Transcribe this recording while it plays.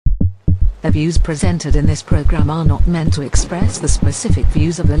The views presented in this program are not meant to express the specific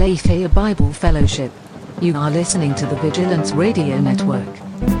views of the Lafayette Bible Fellowship. You are listening to the Vigilance Radio Network.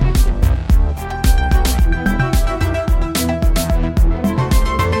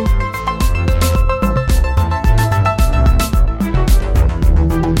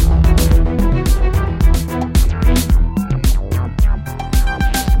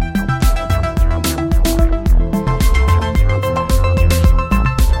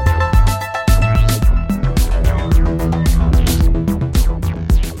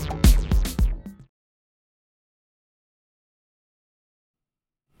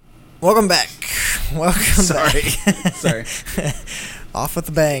 Welcome back. Sorry. Off with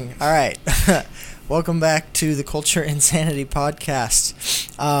the bang. All right. Welcome back to the Culture Insanity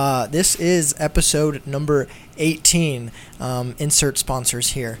Podcast. This is episode number 18. Insert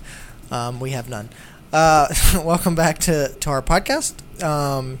sponsors here. We have none. Welcome back to our podcast.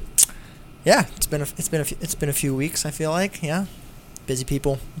 Yeah, it's been a few weeks, I feel like. Yeah. Busy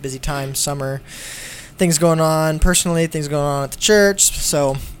people, busy time, summer. Things going on personally, things going on at the church.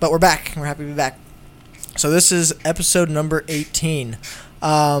 But we're back. We're happy to be back. So this is episode number 18.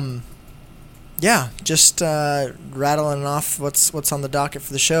 Just rattling off what's on the docket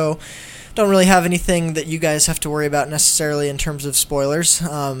for the show. Don't really have anything that you guys have to worry about necessarily in terms of spoilers.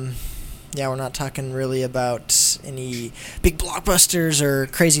 We're not talking really about any big blockbusters or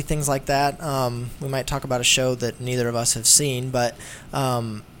crazy things like that. We might talk about a show that neither of us have seen, but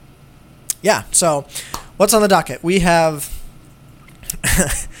so what's on the docket? We have,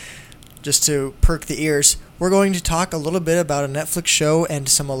 just to perk the ears, we're going to talk a little bit about a Netflix show and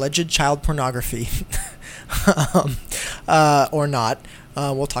some alleged child pornography. Or not.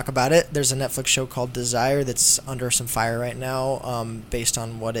 We'll talk about it. There's a Netflix show called Desire that's under some fire right now, based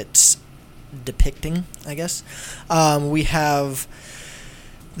on what it's depicting, I guess. We have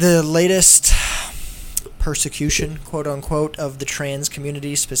the latest persecution, quote unquote, of the trans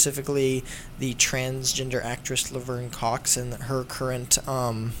community, specifically the transgender actress Laverne Cox and her current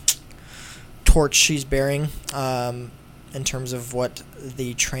torch she's bearing in terms of what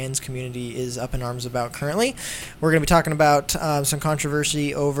the trans community is up in arms about currently. We're going to be talking about some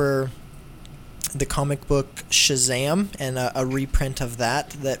controversy over the comic book Shazam and a reprint of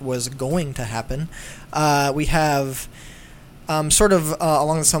that was going to happen. We have sort of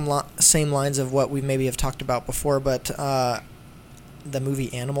along the same lines of what we maybe have talked about before, but the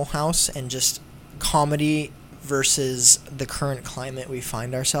movie Animal House and just comedy versus the current climate we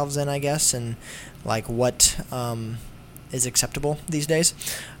find ourselves in, I guess, and like what is acceptable these days.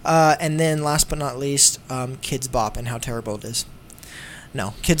 And then last but not least, Kids Bop and how terrible it is.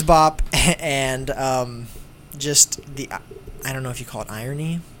 No, Kids Bop and just the, I don't know if you call it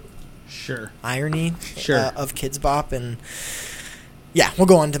irony. Sure. Of Kids Bop, and yeah, we'll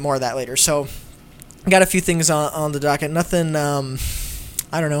go on to more of that later. So, got a few things on the docket. Nothing,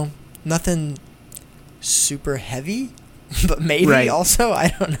 nothing super heavy, but maybe right. Also,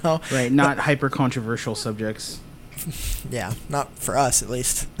 I don't know. Right, not hyper controversial subjects. Yeah, not for us at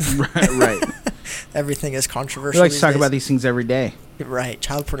least. Right. Everything is controversial. We like to talk about these things every day. Right.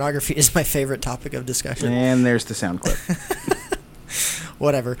 Child pornography is my favorite topic of discussion. And there's the sound clip.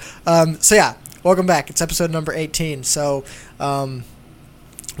 Whatever. Welcome back. It's episode number 18. So,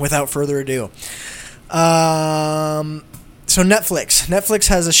 without further ado, so Netflix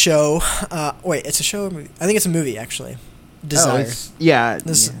has a show. It's a show or movie? I think it's a movie actually. Desire.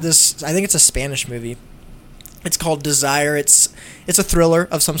 This I think it's a Spanish movie. It's called Desire. It's a thriller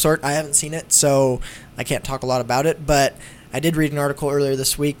of some sort. I haven't seen it, so I can't talk a lot about it. But I did read an article earlier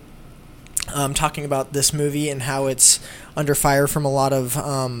this week talking about this movie and how it's under fire from a lot of,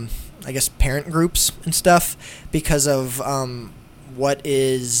 parent groups and stuff because of what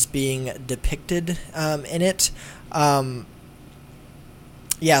is being depicted in it. So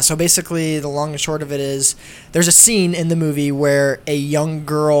basically the long and short of it is there's a scene in the movie where a young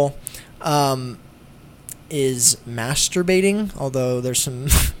girl is masturbating, although there's some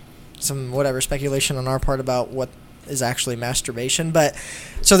speculation on our part about what is actually masturbation. But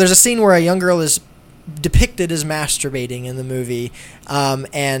so there's a scene where a young girl is depicted as masturbating in the movie,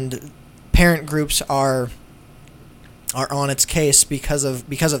 and parent groups are on its case because of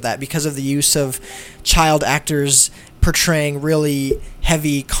the use of child actors portraying really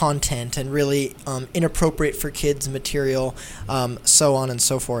heavy content and really inappropriate for kids material, so on and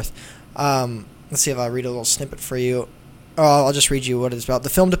so forth. Let's see if I read a little snippet for you. I'll just read you what it's about. The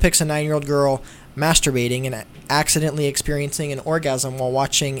film depicts a 9-year-old girl masturbating and accidentally experiencing an orgasm while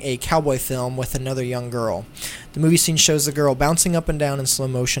watching a cowboy film with another young girl. The movie scene shows the girl bouncing up and down in slow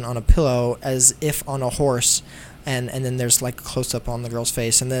motion on a pillow as if on a horse, and then there's like a close-up on the girl's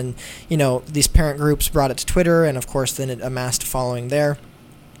face. And then, these parent groups brought it to Twitter, and of course then it amassed a following there.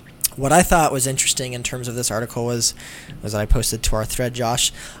 What I thought was interesting in terms of this article was that I posted to our thread,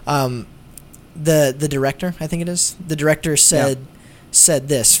 Josh. The director, I think it is, the director said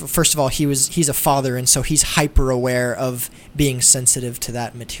this. First of all, he's a father, and so he's hyper aware of being sensitive to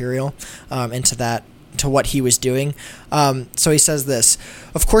that material, and to what he was doing. So he says this: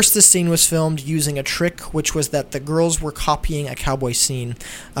 "Of course, this scene was filmed using a trick, which was that the girls were copying a cowboy scene.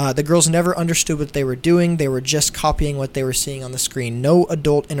 The girls never understood what they were doing. They were just copying what they were seeing on the screen. No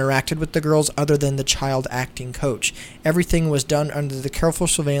adult interacted with the girls other than the child acting coach. Everything was done under the careful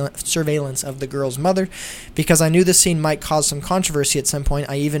surveillance of the girl's mother. Because I knew this scene might cause some controversy at some point,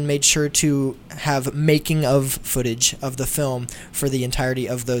 I even made sure to have making of footage of the film for the entirety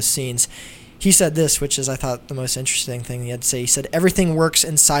of those scenes." He said this, which is, I thought, the most interesting thing he had to say. He said, "Everything works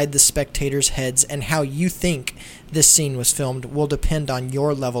inside the spectators' heads, and how you think this scene was filmed will depend on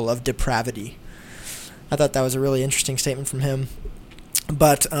your level of depravity." I thought that was a really interesting statement from him.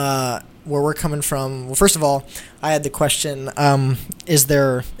 But where we're coming from, well, first of all, I had the question, is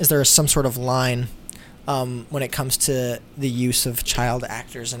there some sort of line when it comes to the use of child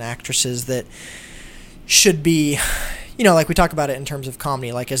actors and actresses that should be... like we talk about it in terms of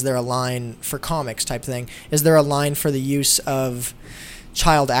comedy, like is there a line for comics type thing? Is there a line for the use of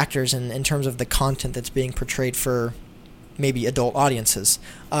child actors in terms of the content that's being portrayed for maybe adult audiences?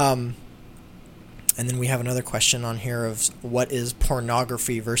 And then we have another question on here of what is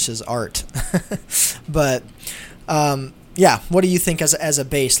pornography versus art? But what do you think as a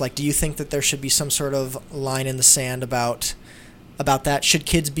base? Like, do you think that there should be some sort of line in the sand about that? Should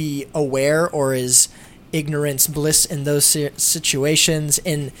kids be aware, or is ignorance bliss in those situations,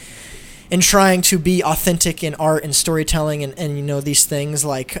 in trying to be authentic in art and storytelling and these things,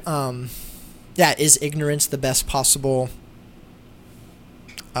 like is ignorance the best possible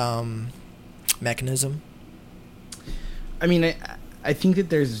mechanism? I mean, I think that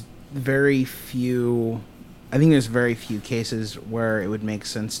there's very few cases where it would make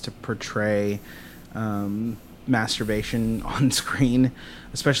sense to portray masturbation on screen,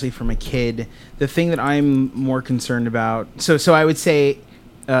 especially from a kid. The thing that I'm more concerned about, so I would say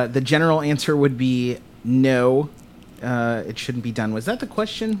the general answer would be no, it shouldn't be done. Was that the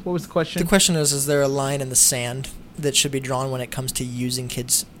question? What was the question? The question is there a line in the sand that should be drawn when it comes to using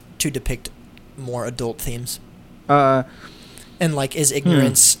kids to depict more adult themes? And like, is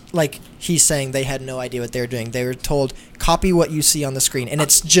ignorance, like he's saying they had no idea what they were doing. They were told, copy what you see on the screen. And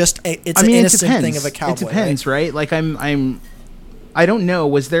it's just, it's an innocent thing of a cowboy. It depends, right? Like I don't know.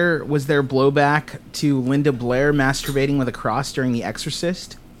 Was there blowback to Linda Blair masturbating with a cross during The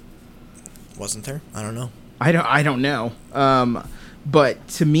Exorcist? Wasn't there? I don't know. I don't know. But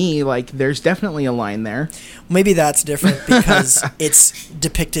to me, like, there's definitely a line there. Maybe that's different because it's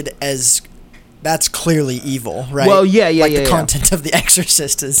depicted as... That's clearly evil, right? Well, yeah. The content of The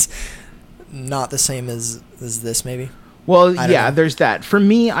Exorcist is not the same as this, maybe. Well, yeah, there's that. For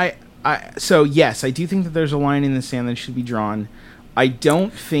me, so yes, I do think that there's a line in the sand that should be drawn. I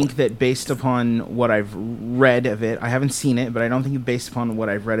don't think that based upon what I've read of it, I haven't seen it, but I don't think based upon what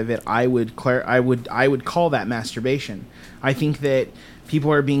I've read of it, I would call that masturbation. I think that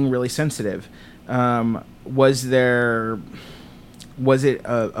people are being really sensitive. Was it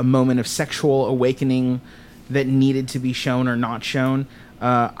a moment of sexual awakening that needed to be shown or not shown?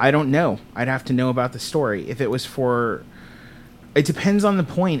 I don't know. I'd have to know about the story. If it was it depends on the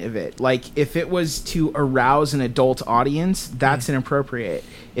point of it. Like, if it was to arouse an adult audience, that's inappropriate.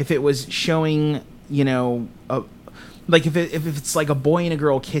 If it was showing, like if it's like a boy and a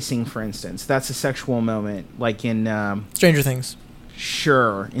girl kissing, for instance, that's a sexual moment. Like in Stranger Things.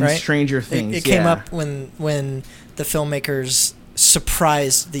 Sure, in right? Stranger Things. It came up when the filmmakers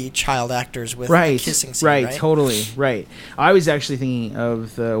surprised the child actors with a kissing scene, right? Totally, right. I was actually thinking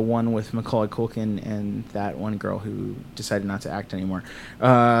of the one with Macaulay Culkin and that one girl who decided not to act anymore.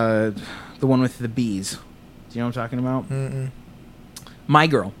 The one with the bees. Do you know what I'm talking about? Mm-mm. My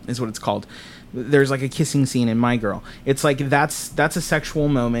Girl is what it's called. There's like a kissing scene in My Girl. It's like that's a sexual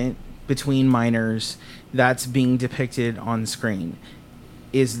moment between minors that's being depicted on screen.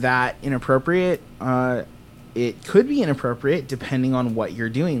 Is that inappropriate? It could be inappropriate depending on what you're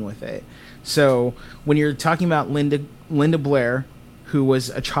doing with it. So when you're talking about Linda Blair, who was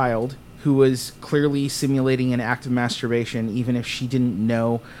a child, who was clearly simulating an act of masturbation, even if she didn't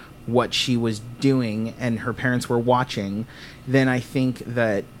know what she was doing and her parents were watching, then I think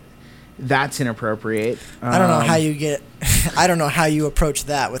that that's inappropriate. I don't know how you approach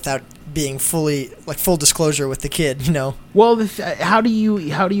that without being full disclosure with the kid, you know. Well, how do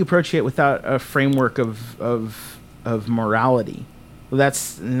you approach it without a framework of morality? Well,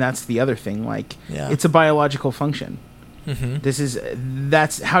 that's the other thing. Like, it's a biological function. Mm-hmm.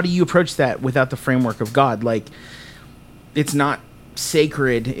 That's how do you approach that without the framework of God? Like, it's not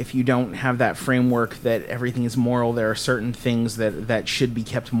sacred if you don't have that framework that everything is moral. There are certain things that should be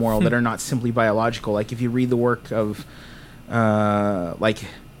kept moral that are not simply biological. Like, if you read the work of like,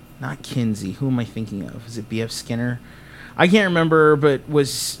 not Kinsey, who am I thinking of? Is it B.F. Skinner? I can't remember, but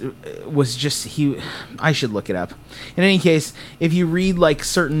was just he. I should look it up. In any case, if you read like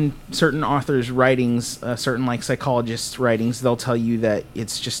certain authors' writings, certain like psychologists' writings, they'll tell you that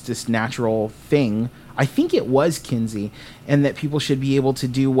it's just this natural thing. I think it was Kinsey, and that people should be able to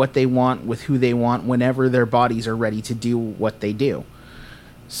do what they want with who they want whenever their bodies are ready to do what they do.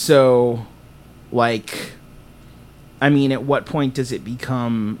 So, like, I mean, at what point does it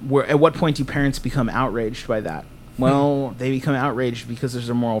become? At what point do parents become outraged by that? Well, they become outraged because there's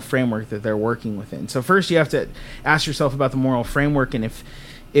a moral framework that they're working within. So first you have to ask yourself about the moral framework and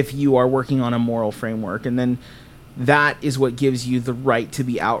if you are working on a moral framework. And then that is what gives you the right to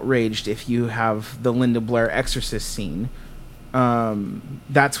be outraged if you have the Linda Blair exorcist scene.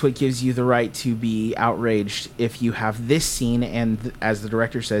 That's what gives you the right to be outraged if you have this scene and, as the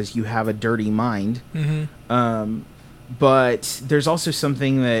director says, you have a dirty mind. Mm-hmm. But there's also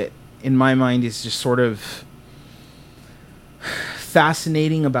something that, in my mind, is just sort of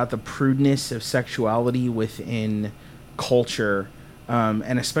fascinating about the prudeness of sexuality within culture,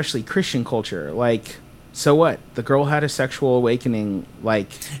 and especially Christian culture. Like, so what? The girl had a sexual awakening. Like,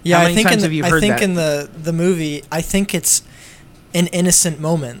 yeah, how many times have you heard that? I think in the movie, I think it's an innocent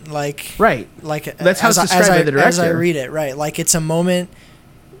moment. Like, right. Like, that's how it's described by the director. As I read it, right. Like, it's a moment.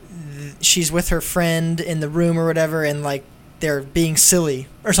 She's with her friend in the room or whatever, and like, they're being silly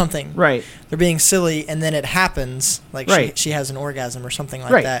or something. Right. They're being silly, and then it happens. Like, she has an orgasm or something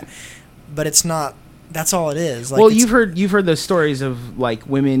like that. But it's not. That's all it is. Like, well, you've heard those stories of like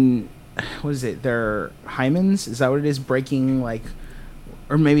women. What is it? Their hymens? Is that what it is? Breaking, like,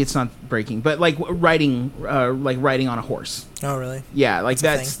 or maybe it's not breaking, but like riding on a horse. Oh, really? Yeah, like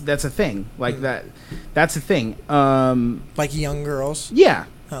that's a thing. Like that's a thing. Like young girls. Yeah.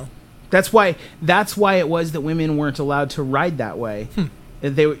 Oh. That's why it was that women weren't allowed to ride that way.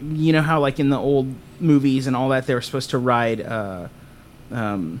 They, you know how like in the old movies and all that, they were supposed to ride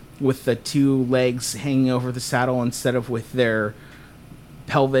with the two legs hanging over the saddle instead of with their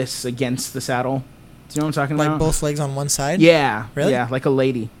pelvis against the saddle. Do you know what I'm talking about? Like both legs on one side? Yeah. Really? Yeah, like a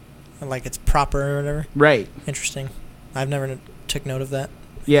lady. Like it's proper or whatever? Right. Interesting. I've never took note of that.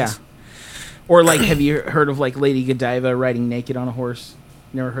 Yeah. Or like, have you heard of like Lady Godiva riding naked on a horse?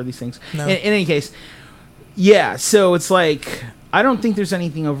 Never heard these things. No. In any case, yeah. So it's like, I don't think there's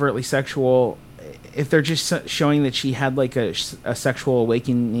anything overtly sexual if they're just showing that she had like a sexual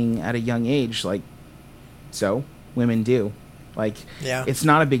awakening at a young age. Like, so women do. Like, yeah. It's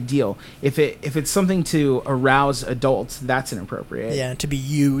not a big deal. If it's something to arouse adults, that's inappropriate. Yeah, to be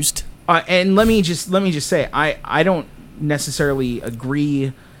used. And let me just say, I don't necessarily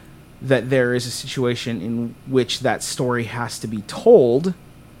agree that there is a situation in which that story has to be told.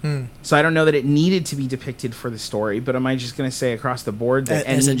 So I don't know that it needed to be depicted for the story, but am I just going to say across the board that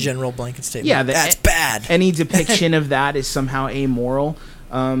as a general blanket statement? Yeah, that's bad. Any depiction of that is somehow amoral.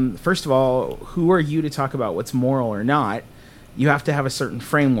 First of all, who are you to talk about what's moral or not? You have to have a certain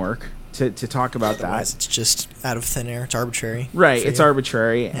framework to talk about Otherwise, it's just out of thin air. It's arbitrary. Right, it's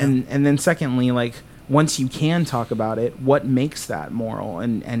arbitrary. Yeah. And then secondly, like, once you can talk about it, what makes that moral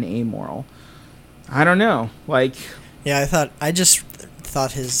and amoral? I don't know. Like, yeah, I just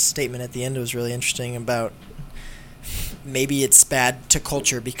thought his statement at the end was really interesting about maybe it's bad to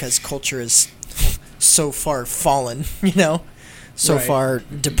culture because culture is so far fallen, you know, so far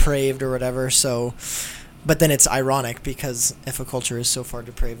depraved or whatever. So, but then it's ironic because if a culture is so far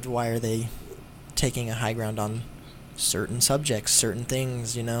depraved, why are they taking a high ground on certain subjects, certain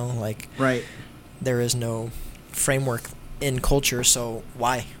things, you know, like, right. There is no framework in culture, so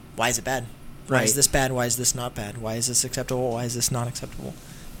why? Why is it bad? Why is this bad? Why is this not bad? Why is this acceptable? Why is this not acceptable?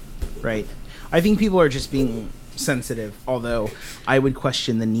 Right. I think people are just being sensitive, although I would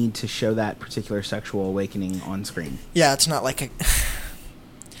question the need to show that particular sexual awakening on screen. Yeah, it's not like a...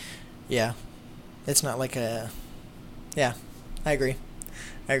 yeah. It's not like a... Yeah, I agree.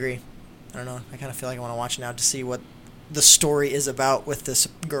 I don't know. I kind of feel like I want to watch it now to see what the story is about with this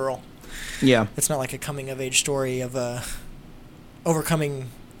girl. Yeah. It's not like a coming-of-age story of overcoming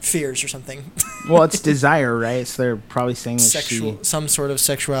fears or something. Well, it's desire, right? So they're probably saying that some sort of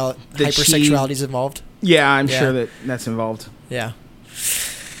hypersexuality is involved. Yeah, I'm sure that's involved. Yeah.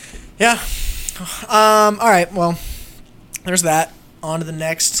 Yeah. All right. Well, there's that. On to the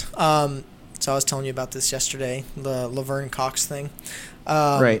next. So I was telling you about this yesterday, the Laverne Cox thing.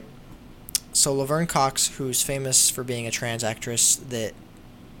 Right. So Laverne Cox, who's famous for being a trans actress that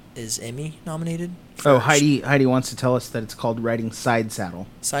is Emmy nominated. Oh, Heidi wants to tell us that it's called riding side saddle.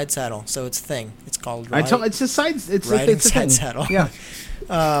 Side saddle. So it's a thing. It's called it's a side. Riding It's a side thing. saddle. Yeah.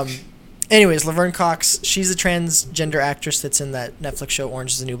 Anyways, Laverne Cox, she's a transgender actress that's in that Netflix show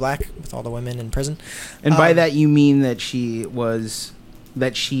Orange is the New Black with all the women in prison. And by that you mean that she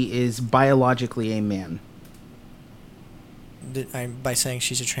is biologically a man. By saying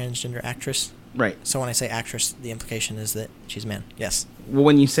she's a transgender actress. Right. So when I say actress, the implication is that she's a man. Yes. Well,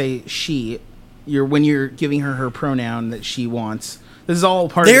 when you say she, when you're giving her pronoun that she wants. This is all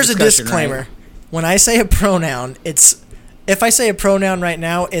part There's of the discussion, a disclaimer. right? When I say a pronoun, if I say a pronoun right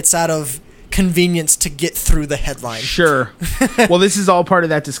now, it's out of convenience to get through the headline. Sure. Well, this is all part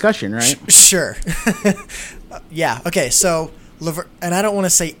of that discussion, right? Sure. Yeah. Okay. So and I don't want to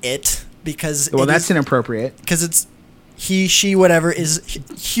say it because that's inappropriate. Because it's he, she, whatever is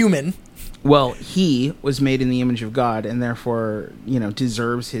human. Well, he was made in the image of God, and therefore,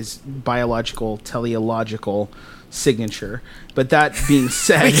 deserves his biological, teleological signature. But that being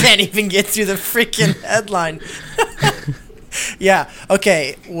said, we can't even get through the freaking headline. Yeah.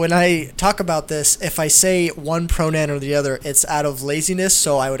 Okay. When I talk about this, if I say one pronoun or the other, it's out of laziness.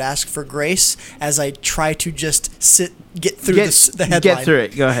 So I would ask for grace as I try to just get through the headline. Get through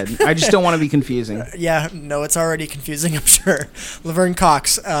it. Go ahead. I just don't want to be confusing. Yeah. No, it's already confusing, I'm sure. Laverne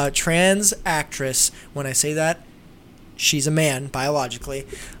Cox, trans actress. When I say that, she's a man biologically.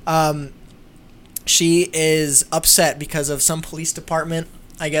 She is upset because of some police department,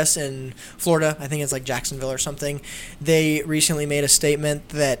 I guess, in Florida. I think it's like Jacksonville or something. They recently made a statement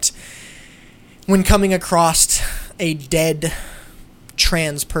that when coming across a dead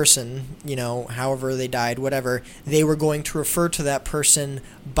trans person, however they died, whatever, they were going to refer to that person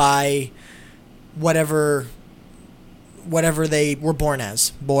by whatever they were born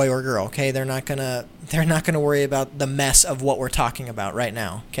as, boy or girl. Okay, they're not gonna worry about the mess of what we're talking about right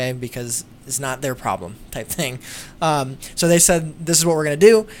now. Okay, because it's not their problem type thing. So they said, this is what we're going to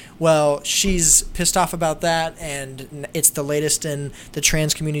do. Well, she's pissed off about that, and it's the latest in the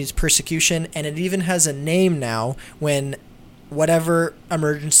trans community's persecution, and it even has a name now when whatever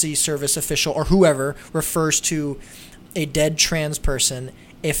emergency service official or whoever refers to a dead trans person,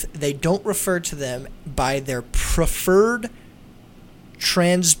 if they don't refer to them by their preferred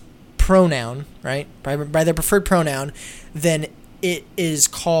trans pronoun, right, by their preferred pronoun, then it is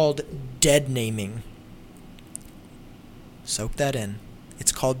called dead naming. Soak that in.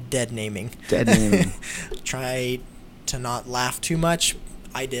 It's called dead naming. Dead naming. Try to not laugh too much.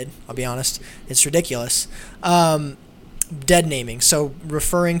 I did. I'll be honest. It's ridiculous. Dead naming. So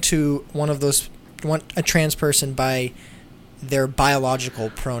referring to a trans person by their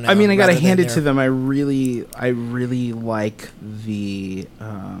biological pronoun. I mean, I gotta hand it to them. I really like the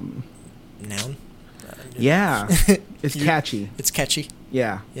noun. Yeah, it's catchy. It's catchy.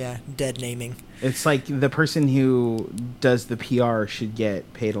 Yeah. Yeah, dead naming. It's like the person who does the PR should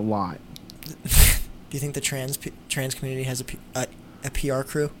get paid a lot. Do you think the trans community has a PR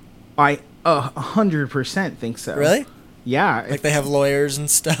crew? I 100% think so. Really? Yeah. Like they have lawyers and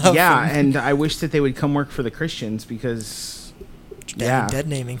stuff? Yeah, and I wish that they would come work for the Christians because... Dead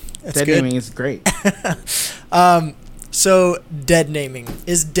naming. That's dead good. naming is great. So, dead naming.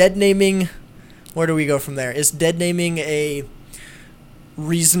 Is dead naming... Where do we go from there? Is dead naming a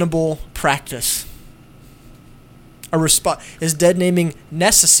reasonable practice? Is dead naming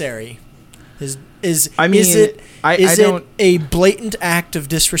necessary? Is it a blatant act of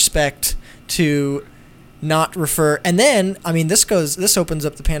disrespect to not refer? And then, I mean, this opens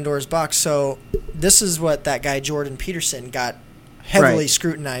up the Pandora's box. So this is what that guy Jordan Peterson got heavily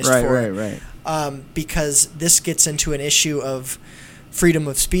scrutinized for. Right. Because this gets into an issue of freedom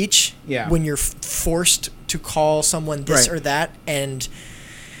of speech. Yeah. When you're forced to call someone this or that, and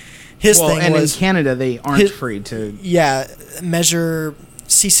his thing and was in Canada they aren't free to. Yeah, Measure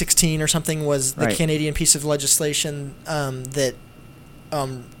C-16 or something was the Canadian piece of legislation that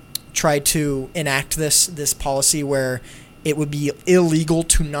tried to enact this policy where it would be illegal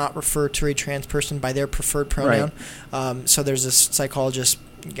to not refer to a trans person by their preferred pronoun. Right. So there's this psychologist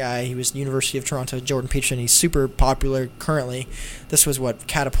guy, he was University of Toronto, Jordan Peterson. He's super popular currently. This was what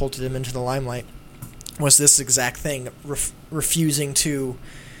catapulted him into the limelight, was this exact thing, refusing to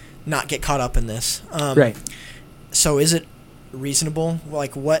not get caught up in this. Right. So is it reasonable?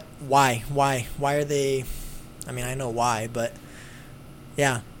 Like, what? Why are they? I mean, I know why, but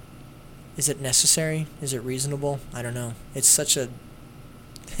yeah, is it necessary? Is it reasonable? I don't know. It's such a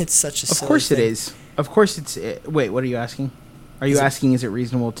It's such a Of silly course it thing. is. Of course it's... wait, what are you asking? Are you asking, is it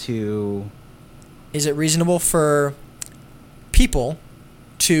reasonable to... Is it reasonable for people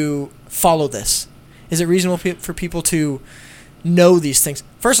to follow this? Is it reasonable for people to know these things?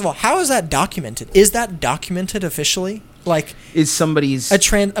 First of all, how is that documented? Is that documented officially? Like, Is somebody's a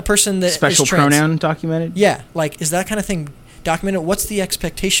person that special is trans, pronoun documented? Yeah, like, is that kind of thing documented? What's the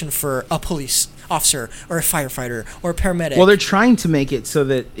expectation for a police officer or a firefighter or a paramedic? Well, they're trying to make it so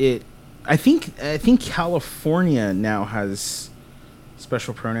that it... I think California now has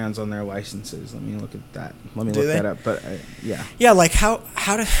special pronouns on their licenses. Let me look at that. Let me Do look they? that up. But yeah. Yeah, like how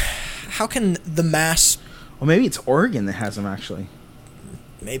can the mass... Well, maybe it's Oregon that has them, actually.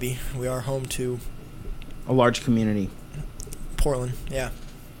 Maybe we are home to A large community. Portland, yeah.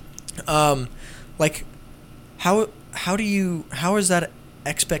 Like, how is that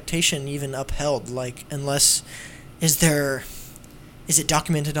expectation even upheld? Like, unless is it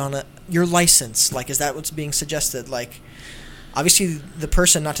documented on your license? Like, is that what's being suggested? Like, obviously the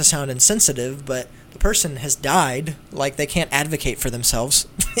person, not to sound insensitive, but the person has died. Like, they can't advocate for themselves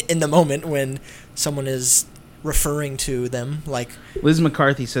in the moment when someone is referring to them. Like, Liz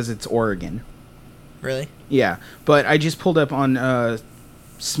McCarthy says it's Oregon. really? Yeah, but I just pulled up on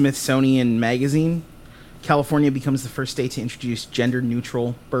Smithsonian Magazine. California becomes the first state to introduce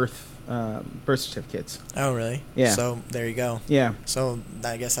gender-neutral birth certificates. Oh, really? Yeah. So there you go. Yeah. So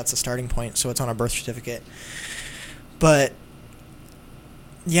I guess that's a starting point. So it's on a birth certificate. But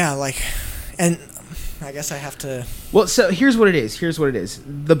yeah, like, and I guess I have to... Well, so here's what it is.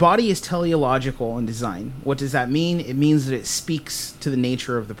 The body is teleological in design. What does that mean? It means that it speaks to the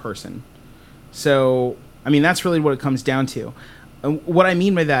nature of the person. So, I mean, that's really what it comes down to. What I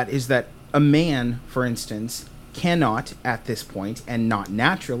mean by that is that a man, for instance, cannot, at this point, and not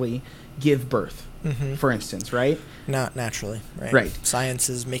naturally, give birth, for instance, right? Not naturally, right? Right. Science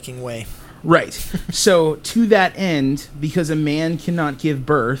is making way. Right. So, to that end, because a man cannot give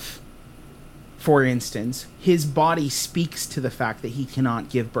birth, for instance, his body speaks to the fact that he cannot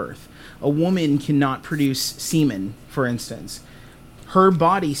give birth. A woman cannot produce semen, for instance. Her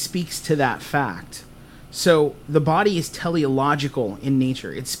body speaks to that fact. So the body is teleological in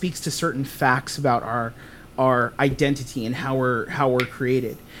nature. It speaks to certain facts about our identity and how we're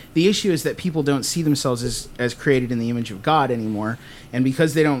created. The issue is that people don't see themselves as created in the image of God anymore, and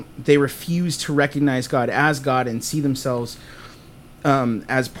because they refuse to recognize God and see themselves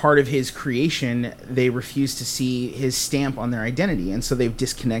as part of His creation. They refuse to see His stamp on their identity, and so they've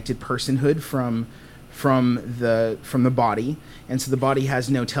disconnected personhood from the body, and so the body has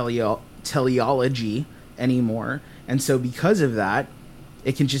no teleology anymore, and so because of that,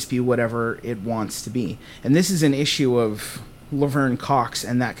 it can just be whatever it wants to be. And this is an issue of Laverne Cox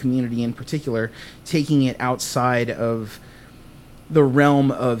and that community in particular, taking it outside of the realm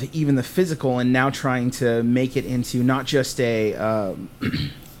of even the physical and now trying to make it into not just a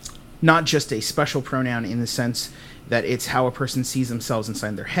special pronoun in the sense that it's how a person sees themselves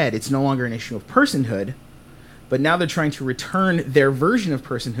inside their head. It's no longer an issue of personhood, but now they're trying to return their version of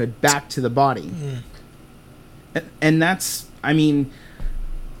personhood back to the body. And that's, I mean,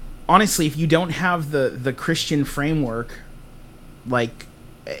 honestly, if you don't have the Christian framework, like,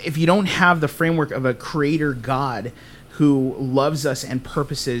 if you don't have the framework of a creator God who loves us and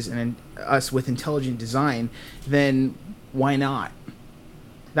purposes and us with intelligent design, then why not?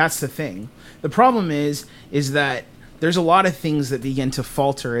 That's the thing. The problem is that there's a lot of things that begin to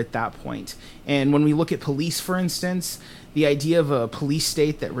falter at that point. And when we look at police, for instance, the idea of a police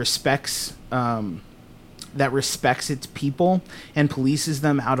state that respects its people and polices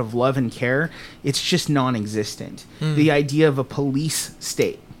them out of love and care, it's just non-existent. The idea of a police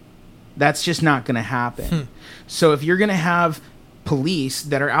state, that's just not going to happen. So if you're going to have police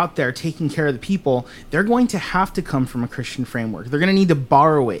that are out there taking care of the people, they're going to have to come from a Christian framework. They're going to need to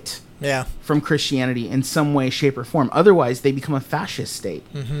borrow it from Christianity in some way, shape, or form. Otherwise, they become a fascist state.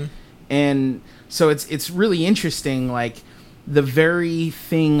 And so it's really interesting, like, the very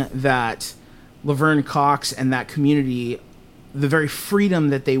thing that Laverne Cox and that community, the very freedom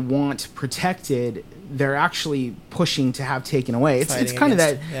that they want protected, they're actually pushing to have taken away. It's kind of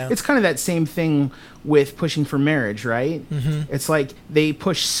that. Yeah. It's kind of that same thing with pushing for marriage, right? It's like they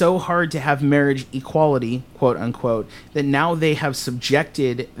push so hard to have marriage equality, quote unquote, that now they have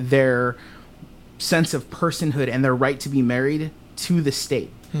subjected their sense of personhood and their right to be married to the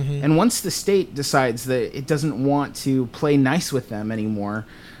state. And once the state decides that it doesn't want to play nice with them anymore,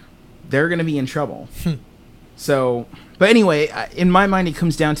 they're going to be in trouble. So, but anyway, in my mind, it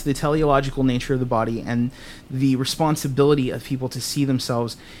comes down to the teleological nature of the body and the responsibility of people to see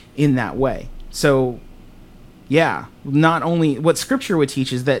themselves in that way. So, Yeah. Not only what Scripture would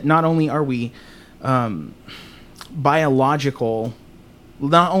teach is that not only are we biological,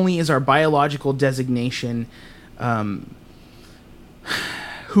 not only is our biological designation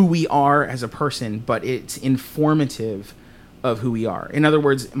who we are as a person, but it's informative of who we are. In other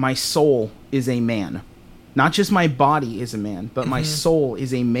words, my soul is a man. Not just my body is a man, but my soul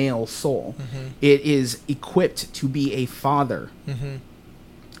is a male soul. It is equipped to be a father.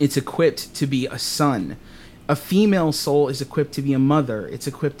 It's equipped to be a son. A female soul is equipped to be a mother. It's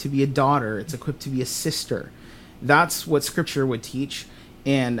equipped to be a daughter. It's equipped to be a sister. That's what Scripture would teach.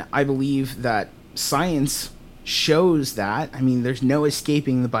 And I believe that science shows that. I mean, there's no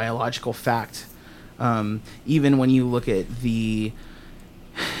escaping the biological fact. Even when you look at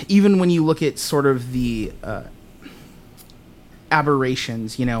sort of the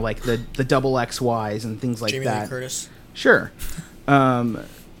aberrations, you know, like the double XYs and things like Jamie that. Lee Curtis. Sure.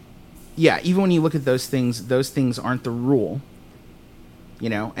 Yeah, even when you look at those things aren't the rule. You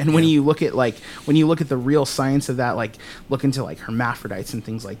know, and when you look at the real science of that, like look into like hermaphrodites and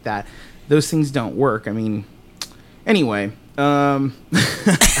things like that, those things don't work. I mean, anyway,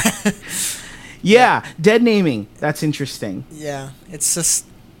 yeah, dead naming. That's interesting. Yeah, it's just,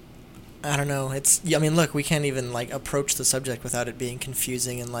 I don't know. I mean, look, we can't even like approach the subject without it being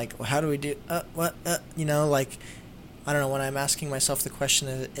confusing and like, well, how do we do? What? You know, like, I don't know. When I'm asking myself the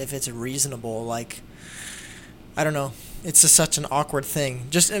question if it's reasonable, like, I don't know. It's just such an awkward thing.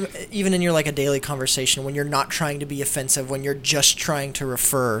 Just even in your like a daily conversation, when you're not trying to be offensive, when you're just trying to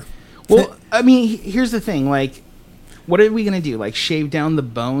refer. Well, I mean, here's the thing. Like, what are we gonna do? Like, shave down the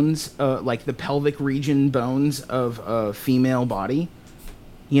bones, like the pelvic region bones of a female body?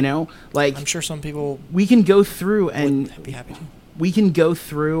 You know, like I'm sure some people we can go through and would be happy to. We can go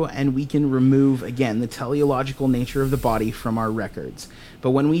through and we can remove, again, the teleological nature of the body from our records.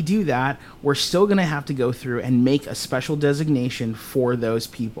 But when we do that, we're still going to have to go through and make a special designation for those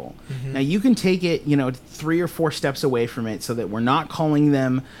people. Now, you can take it, 3 or 4 steps away from it so that we're not calling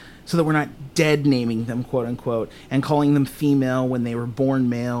them, so that we're not dead naming them, quote unquote, and calling them female when they were born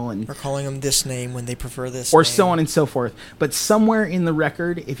male, and or calling them this name when they prefer this or name. so on and so forth. But somewhere in the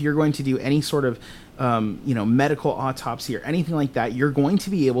record, if you're going to do any sort of medical autopsy or anything like that, you're going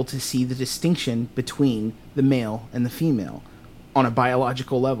to be able to see the distinction between the male and the female on a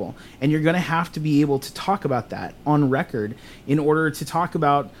biological level. And you're going to have to be able to talk about that on record in order to talk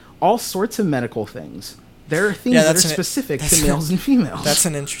about all sorts of medical things. There are things that are specific to males and females. That's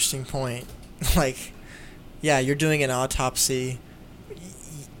an interesting point. Like, yeah, you're doing an autopsy.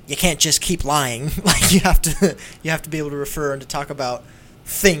 You can't just keep lying. Like, you have to be able to refer and to talk about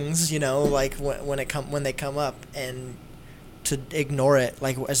things, like when they come up, and to ignore it.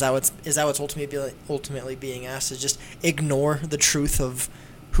 Like, is that what's ultimately being asked? Is just ignore the truth of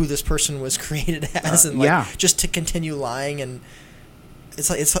who this person was created as, and just to continue lying. And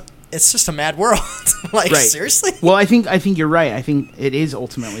it's just a mad world. Like, right. Seriously? Well, I think you're right. I think it is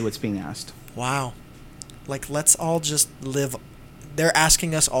ultimately what's being asked. Wow. Like, let's all just live. They're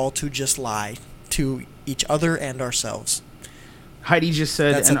asking us all to just lie to each other and ourselves. Heidi just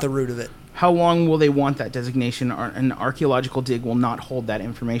said that's at the root of it. How long will they want that designation? An archaeological dig will not hold that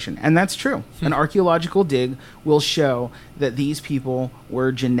information. And that's true. An archaeological dig will show that these people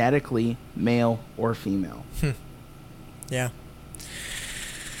were genetically male or female. Yeah.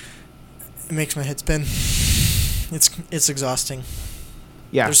 It makes my head spin. It's exhausting.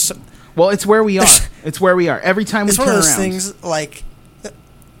 Yeah. Well, it's where we are. It's where we are. Every time we turn around. It's one of those things, like,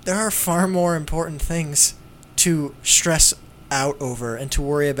 there are far more important things to stress out over and to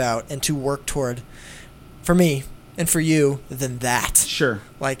worry about and to work toward, for me and for you, than that. Sure.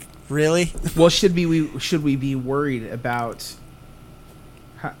 Like, really? Well, should we be worried about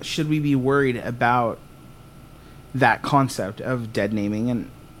that concept of dead naming?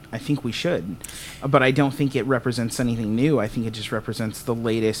 And I think we should, but I don't think it represents anything new. I think it just represents the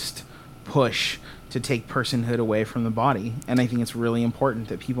latest push to take personhood away from the body, and I think it's really important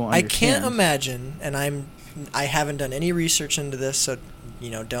that people understand. I can't imagine, and I haven't done any research into this, so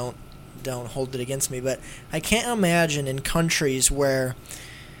don't hold it against me, but I can't imagine in countries where,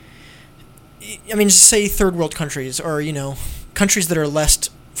 I mean, just say third world countries, or countries that are less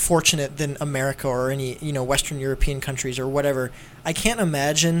fortunate than America or any Western European countries or whatever. I can't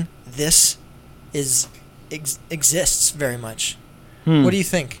imagine this exists very much. What do you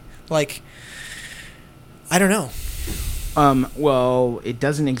think? Like, I don't know. Well, it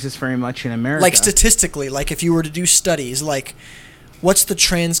doesn't exist very much in America. Like, statistically, like, if you were to do studies, like, what's the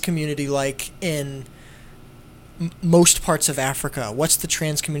trans community like in most parts of Africa? What's the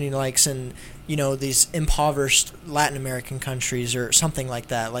trans community like in, these impoverished Latin American countries or something like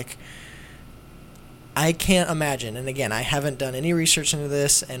that? Like, I can't imagine, and again, I haven't done any research into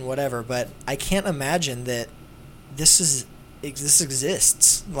this and whatever, but I can't imagine that this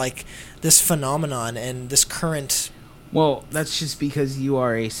exists, like this phenomenon and this current. Well, that's just because you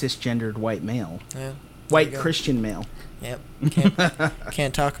are a cisgendered white male. Yeah, white Christian male. Yep.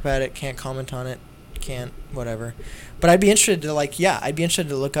 Can't talk about it, can't comment on it, can't whatever. But I'd be interested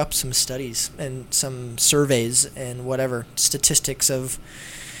to look up some studies and some surveys and whatever statistics of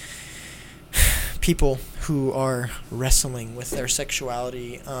people who are wrestling with their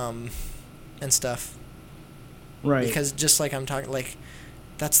sexuality and stuff. Right. Because just like I'm talking, like,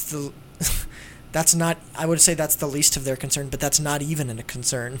 that's not, I would say that's the least of their concern, but that's not even a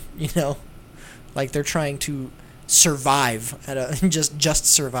concern, you know? Like, they're trying to survive just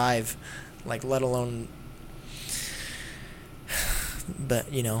survive, like, let alone,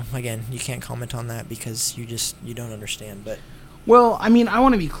 but, you know, again, you can't comment on that because you don't understand, but. Well, I mean, I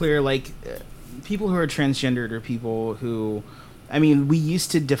want to be clear, like, people who are transgendered are people who, I mean, we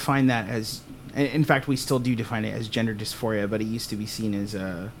used to define that as, in fact, we still do define it as gender dysphoria, but it used to be seen as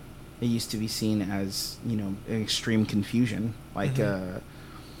you know, an extreme confusion, like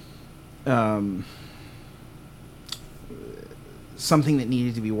something that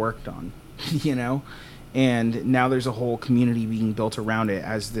needed to be worked on, you know, and now there's a whole community being built around it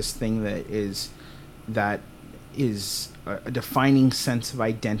as this thing that is a defining sense of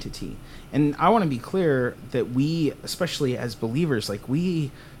identity. And I want to be clear that we, especially as believers, like,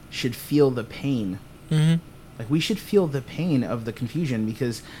 we should feel the pain. Mm-hmm. Like, we should feel the pain of the confusion,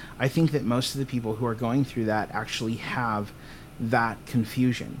 because I think that most of the people who are going through that actually have that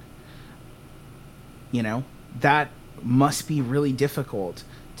confusion. You know, that must be really difficult,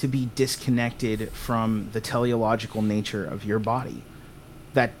 to be disconnected from the teleological nature of your body.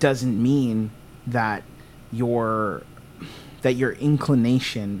 That doesn't mean that your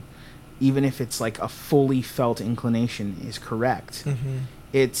inclination, even if it's like a fully felt inclination, is correct. Mm-hmm.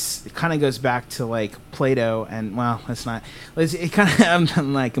 It kind of goes back to like Plato, and well, that's not. It kind of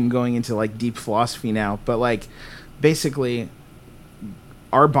I'm going into like deep philosophy now, but like basically,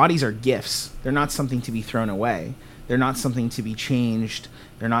 our bodies are gifts. They're not something to be thrown away. They're not something to be changed.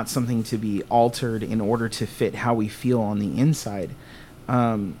 They're not something to be altered in order to fit how we feel on the inside.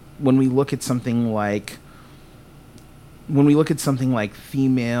 When we look at something like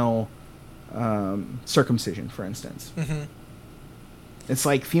female circumcision, for instance. Mm-hmm. It's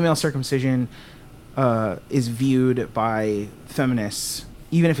like female circumcision is viewed by feminists,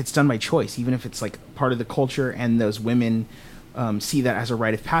 even if it's done by choice, even if it's like part of the culture and those women see that as a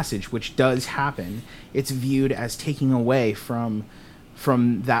rite of passage, which does happen. It's viewed as taking away from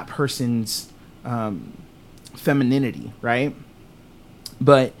that person's femininity, right?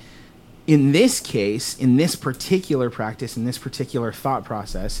 But in this case, in this particular practice, in this particular thought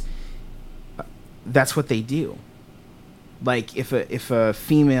process, that's what they do. Like, if a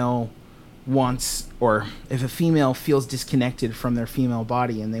female wants, or if a female feels disconnected from their female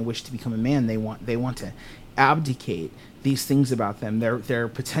body and they wish to become a man, they want to abdicate these things about them, their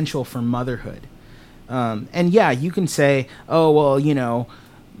potential for motherhood. And yeah, you can say, oh, well, you know,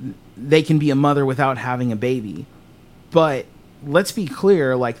 they can be a mother without having a baby. But let's be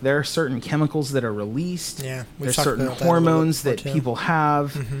clear, like, there are certain chemicals that are released. Yeah, there's certain hormones that people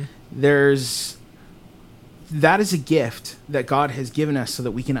have. Mm-hmm. That is a gift that God has given us so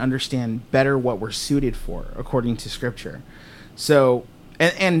that we can understand better what we're suited for, according to Scripture. So,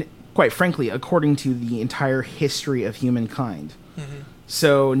 and quite frankly, according to the entire history of humankind. Mm-hmm.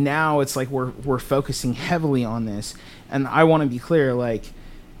 So now it's like we're focusing heavily on this, and I want to be clear, like,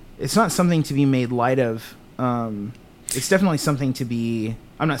 it's not something to be made light of. It's definitely something to be.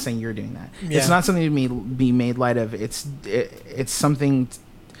 I'm not saying you're doing that. Yeah. It's not something to be made light of. It's something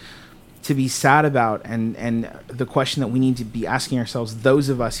to be sad about, and the question that we need to be asking ourselves, those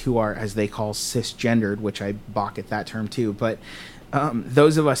of us who are, as they call, cisgendered, which I balk at that term too, but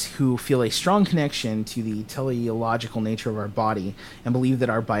those of us who feel a strong connection to the teleological nature of our body and believe that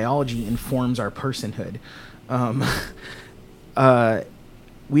our biology informs our personhood,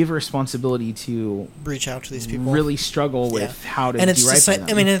 we have a responsibility to reach out to these people. Really struggle with how to and it's do right by them.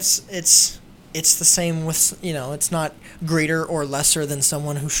 I mean, it's the same with, you know, it's not greater or lesser than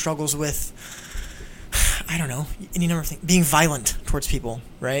someone who struggles with, I don't know, any number of things, being violent towards people,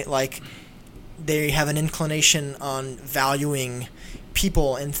 right? Like, they have an inclination on valuing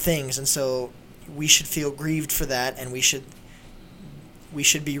people and things, and so we should feel grieved for that, and we should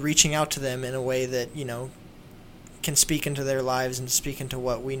be reaching out to them in a way that, you know, can speak into their lives and speak into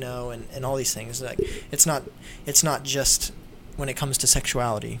what we know, and all these things. Like, it's not just when it comes to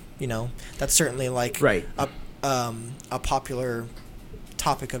sexuality, you know. That's certainly like right. a popular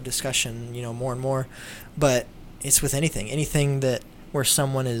topic of discussion, more and more. But it's with anything that where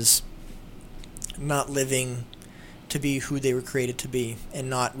someone is not living to be who they were created to be, and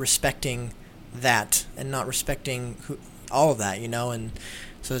not respecting that, and not respecting all of that, and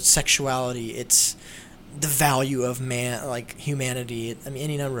so it's sexuality, it's the value of man, like humanity. I mean,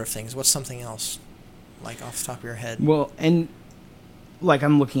 any number of things. What's something else, like off the top of your head? Well, and like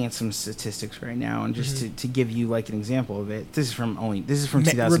I'm looking at some statistics right now, and just to give you like an example of it, this is from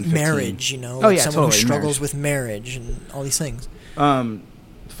 2015. Marriage, Oh yeah, someone totally. who struggles with marriage and all these things.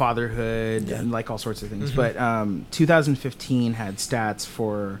 Fatherhood and like all sorts of things. But 2015 had stats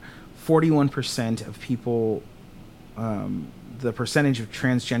for 41% of people. The percentage of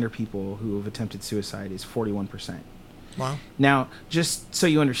transgender people who have attempted suicide is 41%. Wow. Now, just so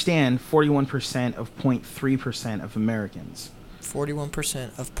you understand, 41% of 0.3% of Americans.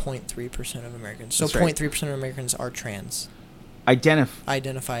 41% of 0.3% of Americans. So That's right. 0.3% of Americans are trans.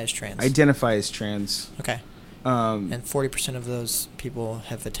 Identify as trans. Identify as trans. Okay. And 40% of those people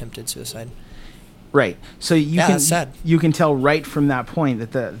have attempted suicide. Right. So that's sad. You can tell right from that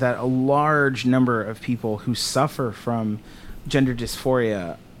point that a large number of people who suffer from gender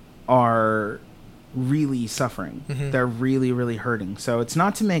dysphoria are really suffering. Mm-hmm. They're really, really hurting. So it's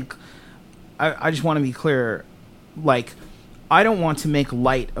not to make... I just want to be clear, like, I don't want to make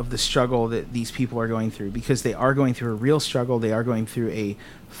light of the struggle that these people are going through, because they are going through a real struggle. They are going through a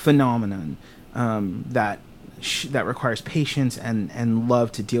phenomenon that requires patience and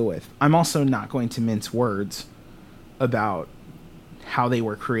love to deal with. I'm also not going to mince words about how they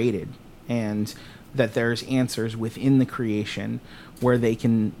were created, and that there's answers within the creation where they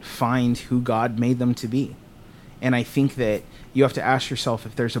can find who God made them to be. And I think that you have to ask yourself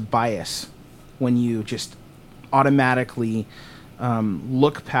if there's a bias when you just automatically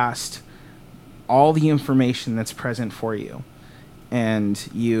look past all the information that's present for you, and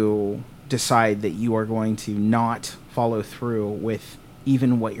you decide that you are going to not follow through with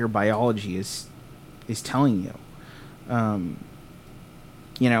even what your biology is telling you.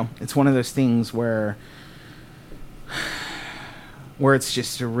 It's one of those things where it's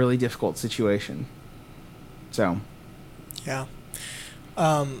just a really difficult situation. So, yeah.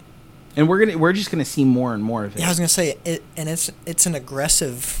 And we're just gonna see more and more of it. Yeah, I was gonna say it, and it's an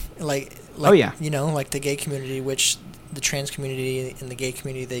aggressive like oh yeah, like the gay community, which the trans community and the gay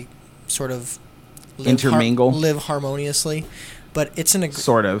community, they sort of intermingle, live harmoniously, but it's an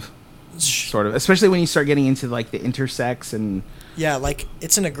sort of, especially when you start getting into like the intersex and like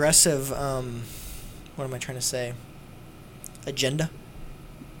it's an aggressive what am I trying to say? Agenda.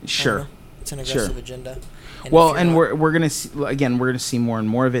 Sure. It's an aggressive agenda. And we're gonna see more and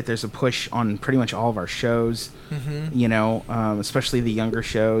more of it. There's a push on pretty much all of our shows. Mm-hmm. Especially the younger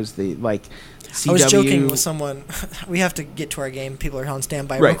shows. The like. CW. I was joking with someone. We have to get to our game. People are on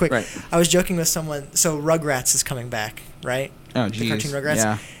standby real quick. Right. I was joking with someone. So Rugrats is coming back, right? Oh, geez. The cartoon Rugrats.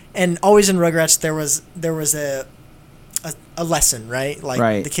 Yeah. And always in Rugrats there was a lesson, right?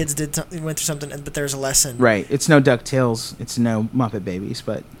 Like the kids went through something, but there's a lesson. Right. It's no DuckTales. It's no Muppet Babies,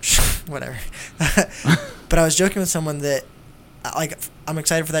 but whatever. But I was joking with someone that like I'm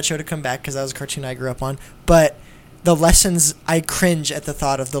excited for that show to come back because that was a cartoon I grew up on. But the lessons, I cringe at the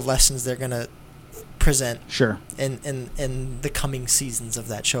thought of the lessons they're gonna present. Sure. In the coming seasons of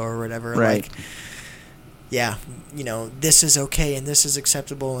that show or whatever. Right. Like, yeah, this is okay and this is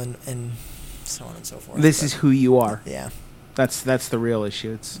acceptable and so on and so forth. This is who you are. Yeah. That's the real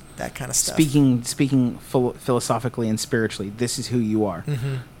issue. It's that kind of stuff. Speaking philosophically and spiritually, this is who you are.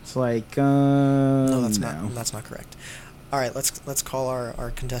 Mm-hmm. It's like no, that's not correct. All right, let's call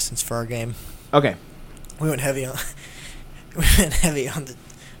our contestants for our game. Okay. We went heavy on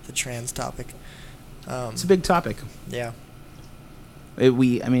the trans topic. It's a big topic. Yeah. It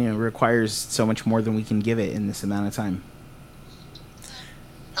requires so much more than we can give it in this amount of time.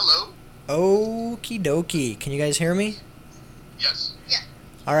 Hello? Okie dokie. Can you guys hear me? Yes. Yeah.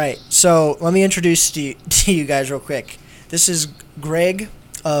 All right. So let me introduce to you guys real quick. This is Greg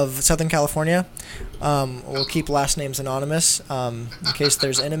of Southern California. We'll keep last names anonymous in case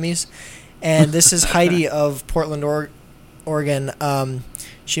there's enemies. And this is Heidi of Portland, Oregon.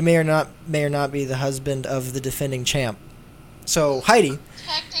 She may or not be the husband of the defending champ. So Heidi.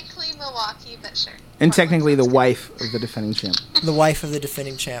 Technically Milwaukee, but sure. And technically the wife of the defending champ. The wife of the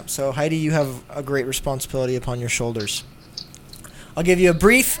defending champ. So Heidi, you have a great responsibility upon your shoulders. I'll give you a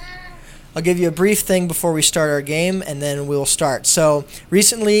brief thing before we start our game, and then we'll start. So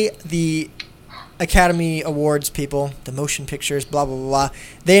recently, the Academy Awards people, the motion pictures, blah, blah, blah, blah,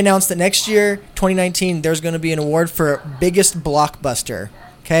 they announced that next year, 2019, there's going to be an award for biggest blockbuster,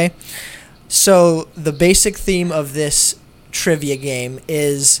 okay? So the basic theme of this trivia game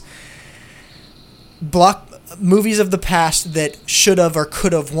is movies of the past that should have or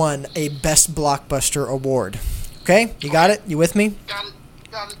could have won a Best Blockbuster award. Okay? You got it? You with me? Got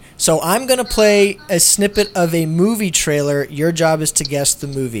it. So I'm going to play a snippet of a movie trailer. Your job is to guess the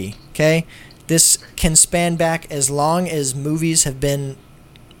movie. Okay? This can span back as long as movies have been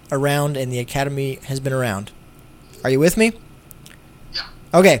around and the Academy has been around. Are you with me? Yeah.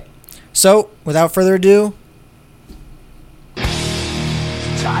 Okay. So, without further ado,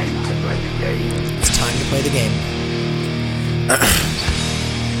 Time to play the game. it's time to play the game.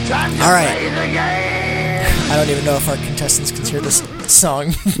 Time to All right. play the game. I don't even know if our contestants can hear this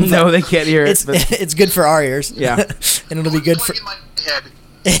song. No, they can't hear it. It's But it's good for our ears. Yeah. And it'll be good for in my head.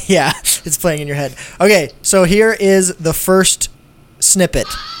 yeah, it's playing in your head. Okay, so here is the first snippet.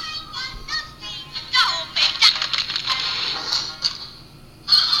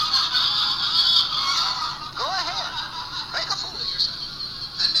 Go ahead. Make a fool of yourself.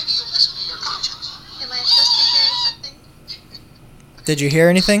 And maybe you'll listen to your conscience. Am I supposed to hear something? Did you hear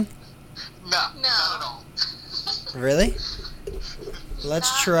anything? No. Not at all. Really?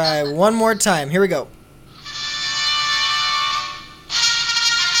 Let's try one more time. Here we go.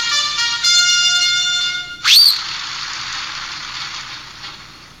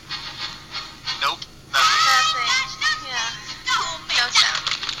 Nope. Nothing. Nothing. Yeah. No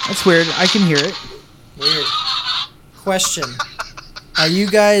sound. that's weird. I can hear it. Weird. Question. Are you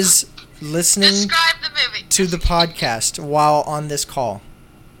guys listening Describe the movie. to the podcast while on this call?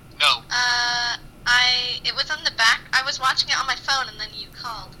 No. It was on the back. I was watching it on my phone, and then you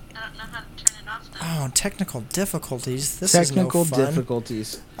called. I don't know how to turn it off though. Oh, technical difficulties. This Technical is no fun.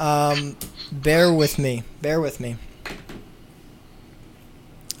 difficulties. Bear with me. Bear with me.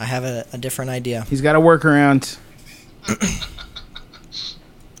 I have a different idea. He's got a workaround.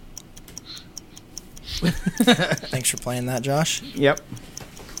 Thanks for playing that, Josh. Yep.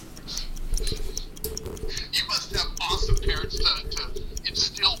 You must have awesome parents to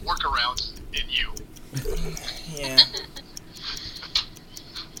instill workarounds in you. Yeah.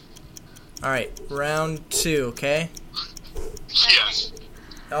 All right, round 2, okay? Yes.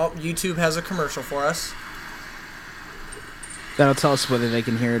 Oh, YouTube has a commercial for us. That'll tell us whether they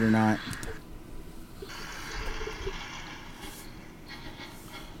can hear it or not.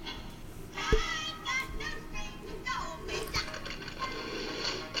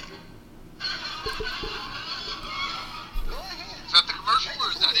 Is that the commercial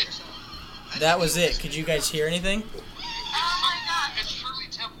or is that it? That was it. Could you guys hear anything? Oh my god. It's Shirley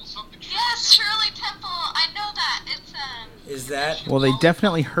Temple something. Yes, Shirley Temple. I know that. It's Is that... Well, they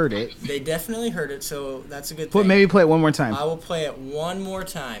definitely heard it. They definitely heard it, so that's a good But thing. maybe play it one more time. I will play it one more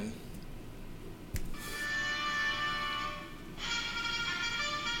time.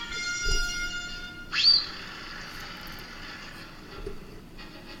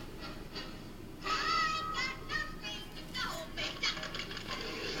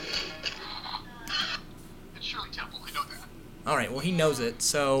 It's Shirley Temple. I know that. All right, well, he knows it,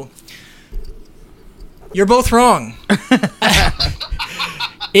 so... You're both wrong.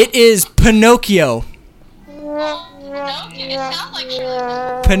 It is Pinocchio. no. It sounds like Shirley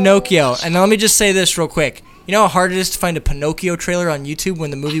Temple. Pinocchio. And now let me just say this real quick. You know how hard it is to find a Pinocchio trailer on YouTube when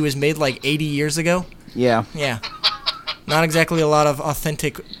the movie was made like 80 years ago? Yeah. Yeah. Not exactly a lot of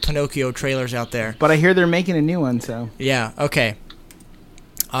authentic Pinocchio trailers out there. But I hear they're making a new one, so. Yeah, okay.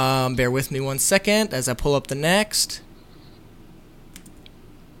 Bear with me one second as I pull up the next.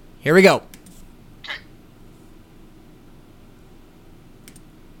 Here we go. Okay.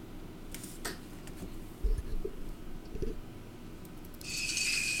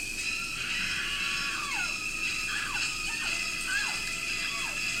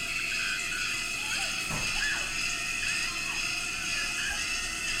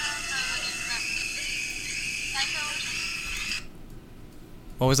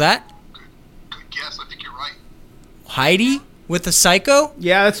 What was that? Good guess. I think you're right. Heidi with the Psycho?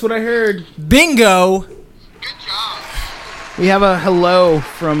 Yeah, that's what I heard. Bingo! Good job. We have a hello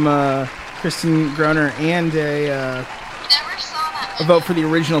from Kristen Groner and a Never saw that a movie. vote for the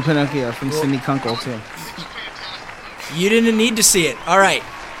original Pinocchio from Cindy Kunkel, too. It's fantastic. You didn't need to see it. All right.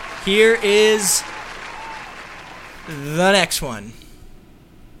 Here is the next one.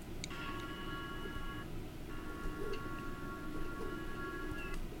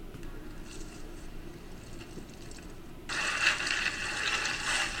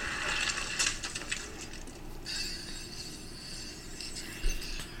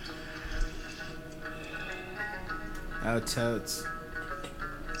 Oh, totes. What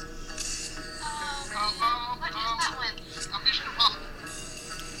is that one? Mission Impossible.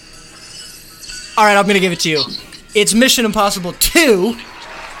 All right, I'm going to give it to you. It's Mission Impossible 2,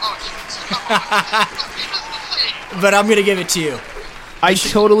 but I'm gonna give it to you. I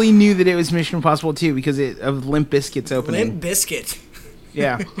totally knew that it was Mission Impossible 2 because of Limp Bizkit's opening. Limp Bizkit.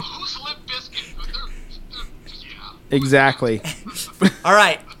 Yeah, Who's Limp Bizkit? Yeah. exactly. All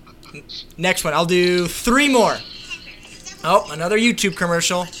right. Next one. I'll do 3 more. Oh, another YouTube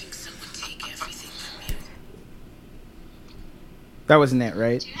commercial. That wasn't it,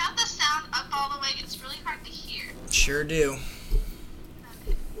 right? Do you have the sound up all the way? It's really hard to hear. Sure do.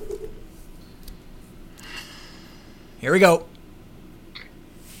 Here we go.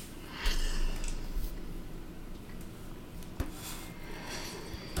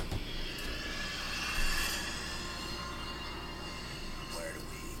 Where do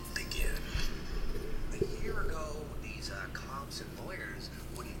we begin? A year ago, these cops and lawyers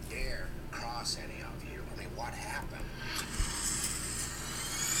wouldn't dare cross any of you. I mean, what happened?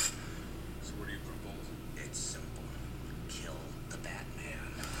 So what are you proposing? It's simple. Kill the Batman.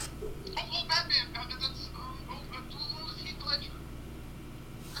 Oh, Batman! That's, Heath Ledger.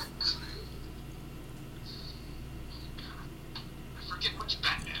 I forget which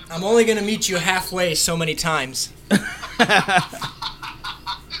Batman. I'm only going to meet you halfway so many times. Is it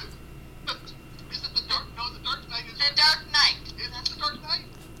the Dark? No, the Dark Knight is The Dark Knight. That's the Dark Knight.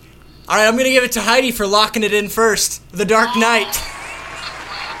 All right, I'm going to give it to Heidi for locking it in first. The Dark Knight.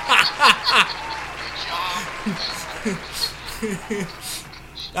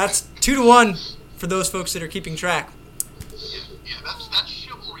 That's 2-1 for those folks that are keeping track. Yeah, that's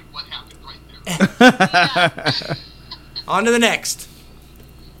chivalry. What happened right there? On to the next.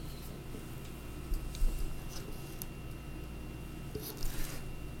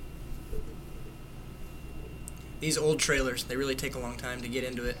 These old trailers, they really take a long time to get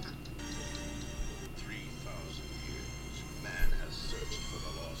into it. 3,000 years, man has searched for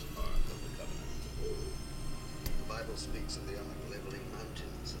the lost ark of the covenant. The Bible speaks of the ark leveling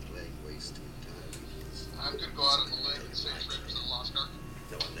mountains and laying waste to entire regions. I'm gonna go out on the limb and say treasures of the lost ark.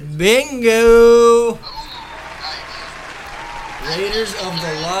 Bingo! Oh, nice. Raiders of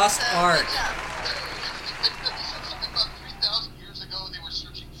the Lost Ark. You said something about 3,000 years ago they were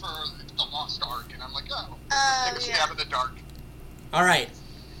searching for the lost ark, and I'm like, oh, take a stab in the dark. All right.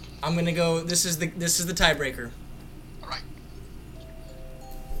 I'm going to go this is the tiebreaker. All right.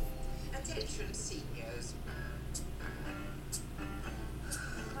 Attention seniors.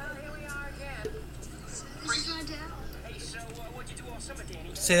 Well, here we are again. Hey, so what'd you do all summer, Danny?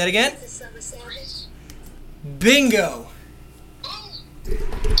 Say that again. Bingo.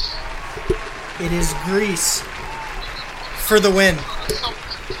 It is Grease for the win.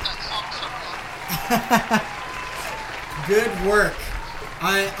 Good work.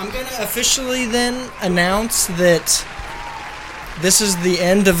 I'm going to officially then announce that this is the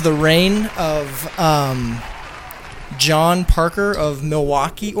end of the reign of John Parker of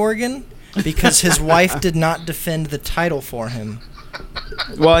Milwaukee, Oregon, because his wife did not defend the title for him.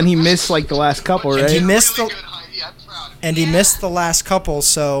 Well, and he missed like the last couple, And he right? missed Really the good, Heidi. I'm proud of you. and he missed the last couple,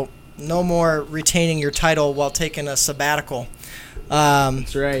 so no more retaining your title while taking a sabbatical.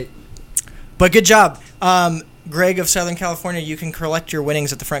 That's right. But good job. Greg of Southern California, you can collect your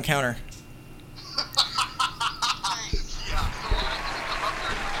winnings at the front counter.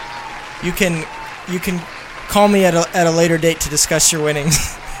 You can call me at a later date to discuss your winnings.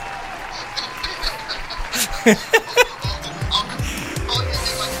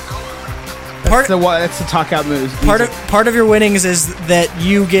 That's the talk out move. Part of your winnings is that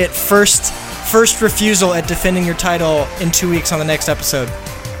you get first refusal at defending your title in 2 weeks on the next episode.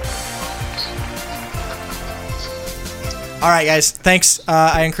 All right, guys. Thanks.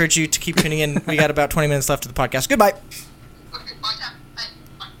 I encourage you to keep tuning in. We got about 20 minutes left of the podcast. Goodbye. Okay, bye.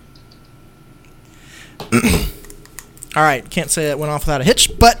 All right. Can't say that went off without a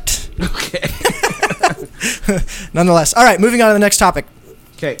hitch, but Okay. nonetheless. All right. Moving on to the next topic.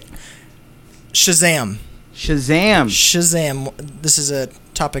 Okay. Shazam. Shazam. This is a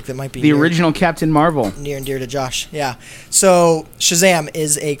topic that might be The original Captain Marvel. near and dear to Josh. Yeah. So Shazam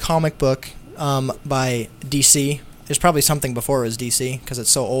is a comic book by DC. There's probably something before it was DC because it's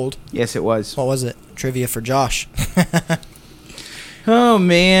so old. Yes, it was. What was it? Trivia for Josh. Oh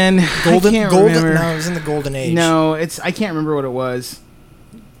man, I can't remember. No, it was in the golden age. No, I can't remember what it was.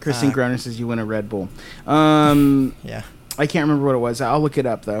 Christine Groner says you win a Red Bull. Yeah. I can't remember what it was. I'll look it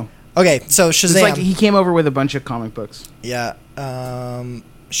up though. Okay, so It's Shazam. like he came over with a bunch of comic books. Yeah.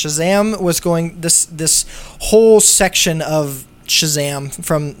 Shazam was going this whole section of Shazam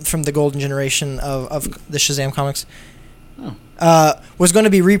from the golden generation of the Shazam comics was going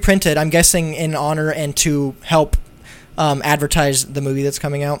to be reprinted, I'm guessing in honor and to help advertised the movie that's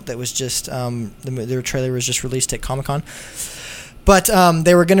coming out. That was just their trailer was just released at Comic-Con. But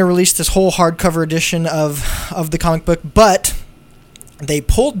they were going to release this whole hardcover edition of the comic book, but they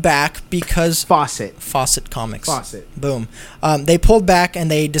pulled back because Fawcett Comics. Boom. They pulled back and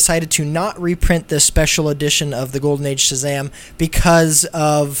they decided to not reprint this special edition of the Golden Age Shazam because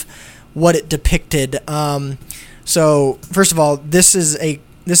of what it depicted. So first of all, this is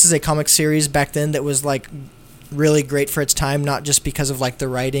a comic series back then that was like really great for its time, not just because of like the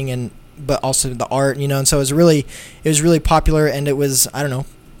writing but also the art, and so it was really popular, and it was, I don't know,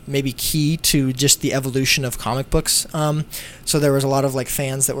 maybe key to just the evolution of comic books. So there was a lot of like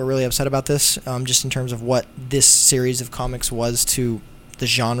fans that were really upset about this, just in terms of what this series of comics was to the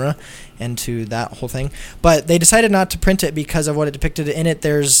genre and to that whole thing. But they decided not to print it because of what it depicted in it.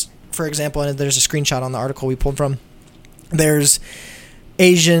 There's, for example, and there's a screenshot on the article we pulled from, there's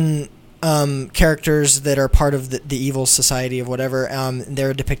Asian characters that are part of the evil society of whatever.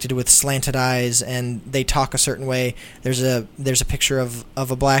 They're depicted with slanted eyes and they talk a certain way. There's a picture of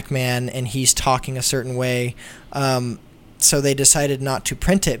a black man and he's talking a certain way. So they decided not to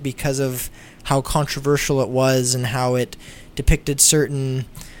print it because of how controversial it was and how it depicted certain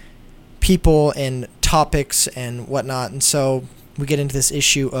people and topics and whatnot. And so we get into this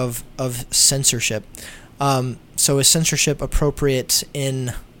issue of censorship. So is censorship appropriate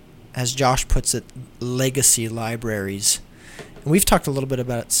in, as Josh puts it, legacy libraries? And we've talked a little bit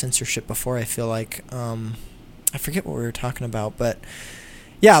about censorship before, I feel like. I forget what we were talking about, but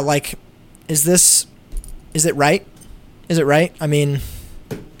yeah, like, is it right? Is it right? I mean,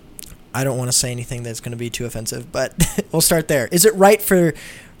 I don't want to say anything that's going to be too offensive, but we'll start there. Is it right for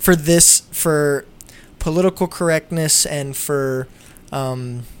political correctness and for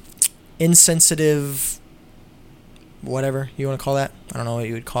insensitive, whatever you want to call that? I don't know what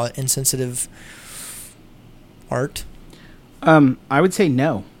you would call it. Insensitive art? I would say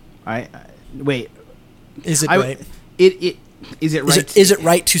no. Wait. Is it right? Is it right? Is it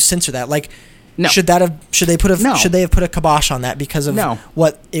right to censor that? Like, no. Should they have put a kibosh on that because of No.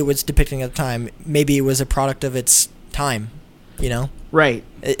 what it was depicting at the time? Maybe it was a product of its time, Right.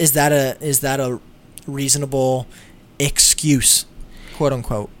 Is that a reasonable excuse, quote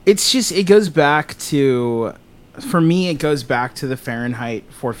unquote? It's just, it goes back to, for me, it goes back to the Fahrenheit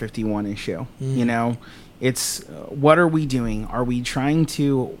 451 issue. It's what are we doing? Are we trying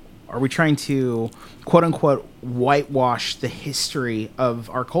to quote unquote whitewash the history of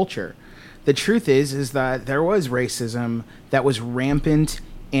our culture? The truth is that there was racism that was rampant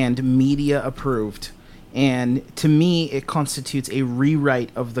and media approved. And to me, it constitutes a rewrite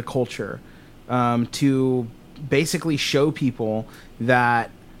of the culture, to basically show people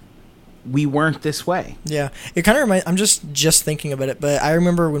that we weren't this way. Yeah, it kind of reminds. I'm just thinking about it, but I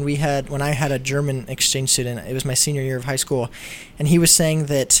remember when I had a German exchange student. It was my senior year of high school, and he was saying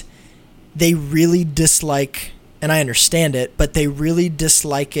that they really dislike, and I understand it, but they really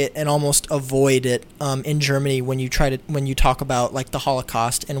dislike it and almost avoid it in Germany when you talk about like the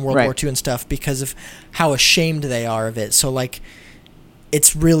Holocaust and World War II and stuff, because of how ashamed they are of it. So like,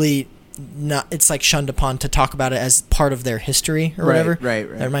 it's really not, it's like shunned upon to talk about it as part of their history or whatever. Right.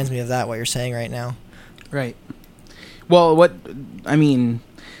 That reminds me of what you're saying right now. Right. Well,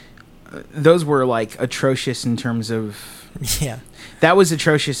 those were like atrocious in terms of, yeah, that was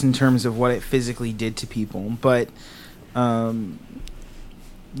atrocious in terms of what it physically did to people. But, even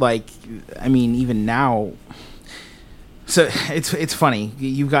now, so it's funny.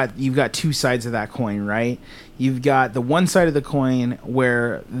 You've got two sides of that coin, right? You've got the one side of the coin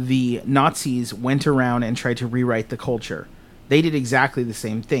where the Nazis went around and tried to rewrite the culture. They did exactly the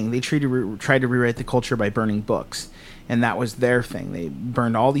same thing. They tried to rewrite the culture by burning books. And that was their thing. They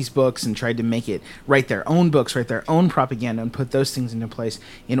burned all these books and tried to write their own books, write their own propaganda, and put those things into place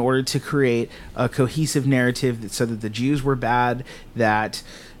in order to create a cohesive narrative so that the Jews were bad, that,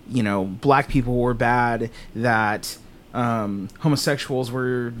 black people were bad, that homosexuals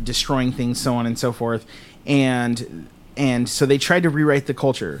were destroying things, so on and so forth. And so they tried to rewrite the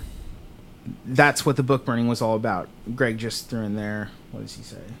culture. That's what the book burning was all about. Greg just threw in there, what does he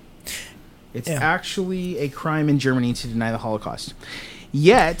say? It's actually a crime in Germany to deny the Holocaust.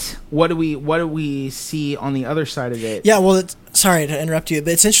 Yet, what do we see on the other side of it? Yeah, well, sorry to interrupt you,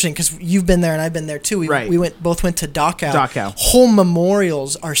 but it's interesting because you've been there and I've been there too. We both went to Dachau. Dachau. Whole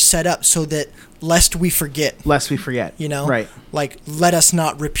memorials are set up so that lest we forget. Right. Like, let us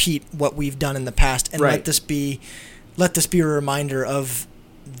not repeat what we've done in the past, and let this be a reminder of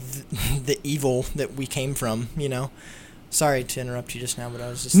the evil that we came from. Sorry to interrupt you just now, but I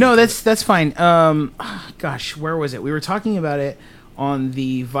was just... No, that's fine. Gosh, where was it? We were talking about it on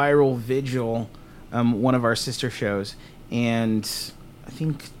the Viral Vigil one of our sister shows, and I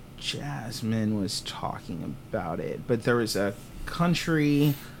think Jasmine was talking about it, but there was a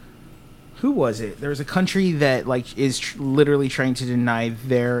country. Who was it? There was a country that like is literally trying to deny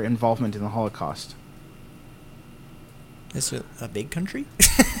their involvement in the Holocaust. Is it a big country?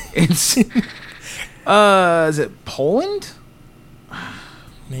 It's is it Poland?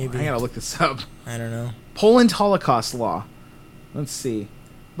 Maybe. I gotta look this up. I don't know. Poland Holocaust law. Let's see.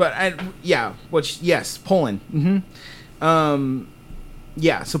 But yes, Poland.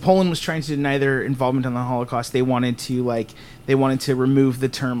 Yeah, so Poland was trying to deny their involvement in the Holocaust. They wanted to remove the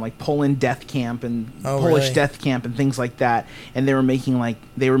term like Poland death camp and Polish really? death camp and things like that. And they were making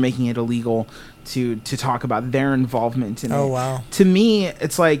it illegal to talk about their involvement in it. Oh, wow. To me,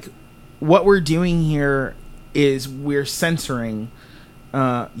 it's like what we're doing here is we're censoring.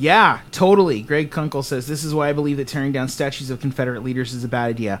 Yeah, totally. Greg Kunkel says, this is why I believe that tearing down statues of Confederate leaders is a bad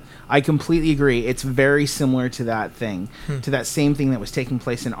idea. I completely agree. It's very similar to that thing, to that same thing that was taking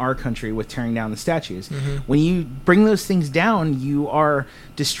place in our country with tearing down the statues. When you bring those things down, you are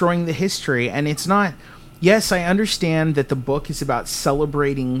destroying the history. And it's not, yes, I understand that the book is about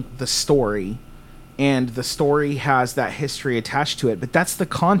celebrating the story, and the story has that history attached to it, but that's the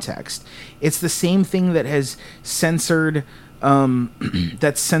context. It's the same thing that has censored...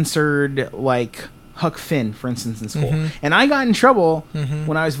 that's censored like Huck Finn, for instance, in school. And I got in trouble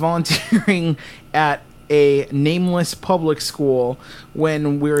when I was volunteering at a nameless public school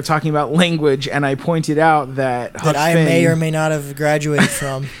when we were talking about language, and I pointed out that Huck I Finn, may or may not have graduated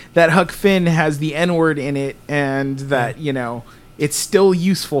from. that Huck Finn has the N-word in it, and that, you know, it's still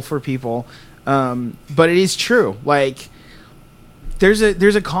useful for people. But it is true. Like, there's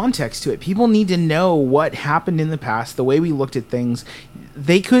a context to it. People need to know what happened in the past, the way we looked at things.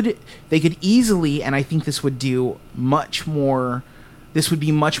 They could easily, and I think this would be much more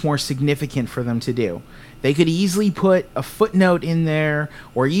significant for them to do. They could easily put a footnote in there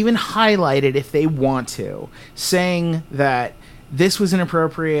or even highlight it if they want to, saying that this was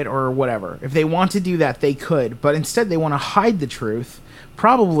inappropriate or whatever. If they want to do that, they could, but instead they want to hide the truth,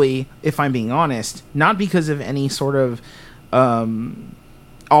 probably, if I'm being honest, not because of any sort of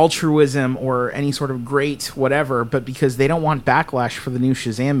altruism or any sort of great whatever, but because they don't want backlash for the new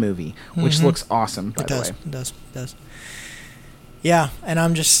Shazam movie, which looks awesome, by the way. It does. Yeah, and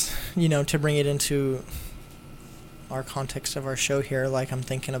I'm just, to bring it into our context of our show here, like I'm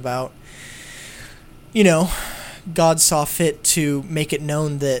thinking about, God saw fit to make it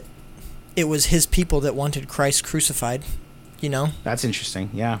known that it was his people that wanted Christ crucified, That's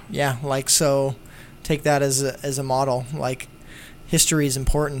interesting, yeah. Yeah, like, so take that as a model. Like, history is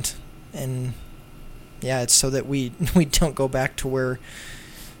important, and yeah, it's so that we don't go back to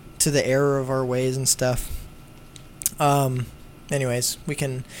the error of our ways and stuff. Anyways, we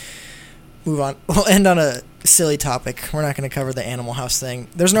can move on. We'll end on a silly topic. We're not going to cover the Animal House thing.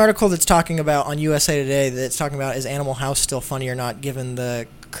 There's an article that's talking about on USA Today that's talking about, is Animal House still funny or not given the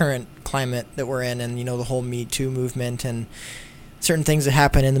current climate that we're in, and the whole Me Too movement and certain things that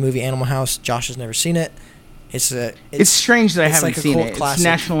happen in the movie Animal House. Josh has never seen it. It's strange that I haven't seen it. Classic. It's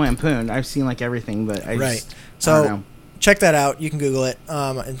National Lampoon. I've seen like everything, but I don't know. Check that out. You can Google it.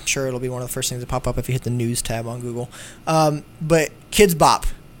 I'm sure it'll be one of the first things that pop up if you hit the news tab on Google. But Kids Bop.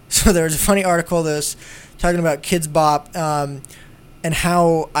 So there was a funny article that was talking about Kids Bop and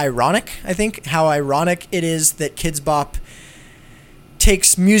how ironic it is that Kids Bop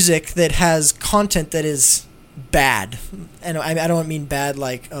takes music that has content that is bad. And I don't mean bad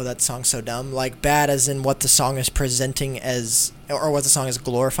like, oh, that song's so dumb. Like, bad as in what the song is presenting as, or what the song is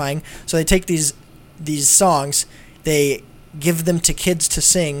glorifying. So they take these songs, they give them to kids to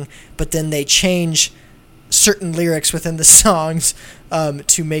sing, but then they change certain lyrics within the songs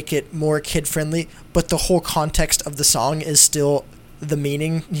to make it more kid-friendly, but the whole context of the song is still the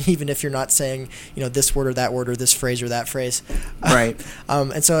meaning, even if you're not saying, this word or that word or this phrase or that phrase. Right.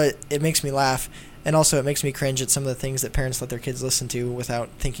 And so it makes me laugh, and also it makes me cringe at some of the things that parents let their kids listen to without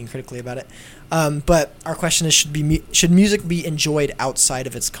thinking critically about it. But our question is, should music be enjoyed outside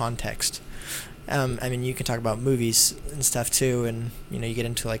of its context? You can talk about movies and stuff too, and you get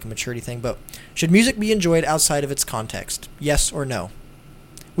into like a maturity thing, but should music be enjoyed outside of its context? Yes or no?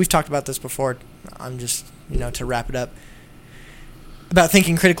 We've talked about this before. I'm just, to wrap it up, about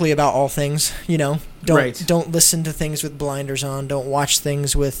thinking critically about all things. Don't listen to things with blinders on. Don't watch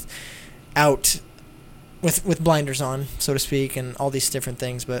things with blinders on, so to speak, and all these different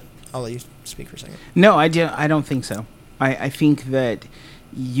things. But I'll let you speak for a second. No, I don't think so. I think that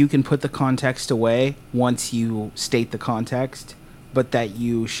you can put the context away once you state the context, but that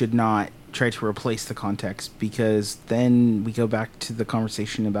you should not try to replace the context, because then we go back to the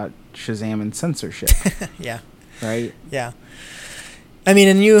conversation about Shazam and censorship. Yeah. Right? Yeah. I mean,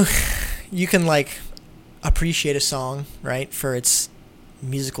 and you can like appreciate a song, right, for its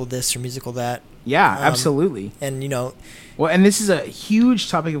musical this or musical that. Yeah, absolutely. And Well, and this is a huge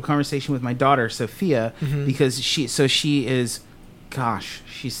topic of conversation with my daughter, Sophia, Mm-hmm. because she is, gosh,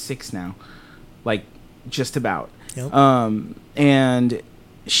 she's 6 now, like just about. Yep. And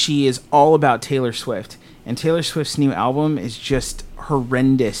she is all about Taylor Swift. And Taylor Swift's new album is just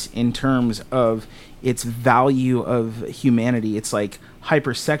horrendous in terms of its value of humanity. It's like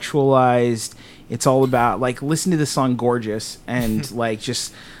hypersexualized. It's all about, like, listen to the song Gorgeous and like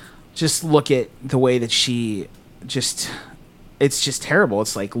just look at the way that she it's just terrible.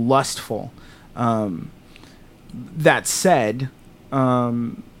 It's like lustful. That said,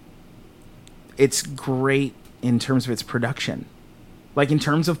 it's great in terms of its production. Like, in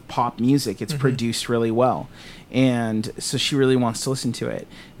terms of pop music, it's produced really well. And so she really wants to listen to it.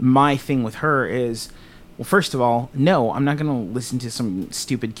 My thing with her is, well, first of all, no, I'm not going to listen to some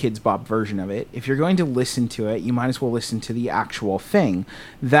stupid Kids Bop version of it. If you're going to listen to it, you might as well listen to the actual thing.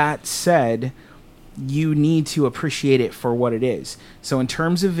 That said, you need to appreciate it for what it is. So in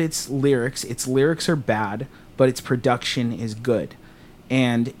terms of its lyrics are bad, but its production is good.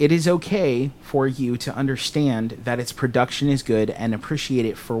 And it is okay for you to understand that its production is good and appreciate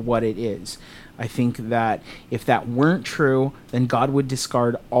it for what it is. I think that if that weren't true, then God would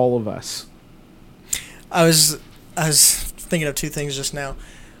discard all of us. I was thinking of two things just now.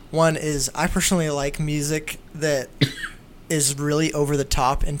 One is, I personally like music that is really over the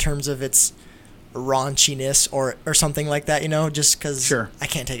top in terms of its raunchiness or something like that, just because Sure. I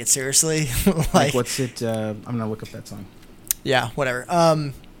can't take it seriously. Like, what's it? I'm going to look up that song. Yeah, whatever.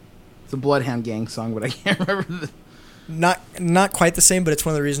 It's a Bloodhound Gang song, but I can't remember Not quite the same, but it's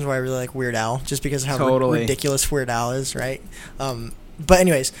one of the reasons why I really like Weird Al, just because of how ridiculous Weird Al is, right? But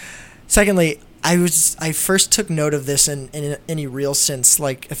anyways, secondly, I first took note of this in any real sense,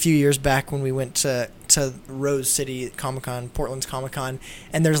 like a few years back when we went to Rose City Comic-Con, Portland's Comic-Con,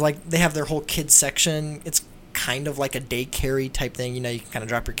 and there's they have their whole kids section. It's kind of like a daycare type thing, you can kind of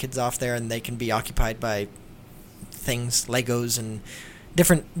drop your kids off there and they can be occupied by things, Legos and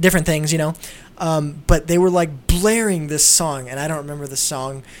different things, but they were like blaring this song, and I don't remember the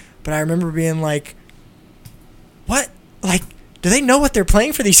song, but I remember being like, what? Like, do they know what they're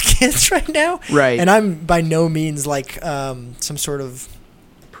playing for these kids right now? Right. And I'm by no means like some sort of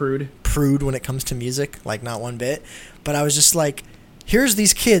prude when it comes to music, like not one bit, but I was just like, here's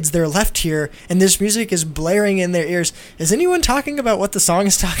these kids, they're left here, and this music is blaring in their ears. Is anyone talking about what the song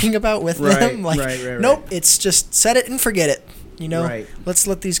is talking about with them? Like, right. Nope, it's just set it and forget it. Right. Let's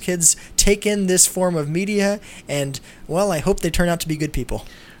let these kids take in this form of media, and, well, I hope they turn out to be good people.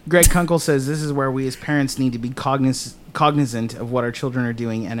 Greg Kunkel says this is where we as parents need to be cognizant of what our children are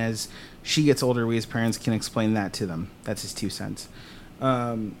doing, and as she gets older, we as parents can explain that to them. That's his 2 cents.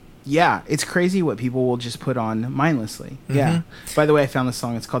 Yeah, it's crazy what people will just put on mindlessly. Mm-hmm. Yeah. By the way, I found this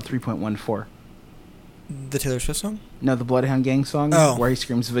song. It's called 3.14. The Taylor Swift song? No, the Bloodhound Gang song, where he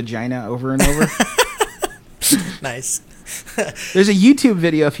screams vagina over and over. Nice. There's a YouTube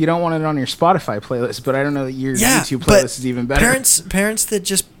video if you don't want it on your Spotify playlist, but I don't know that your YouTube playlist is even better. Parents that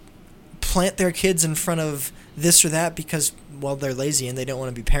just plant their kids in front of this or that because, well, they're lazy and they don't want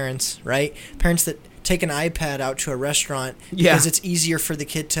to be parents, right? Parents that take an iPad out to a restaurant because it's easier for the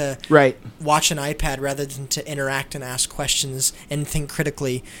kid to watch an iPad rather than to interact and ask questions and think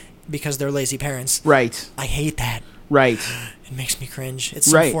critically because they're lazy parents. Right. I hate that. Right. It makes me cringe. It's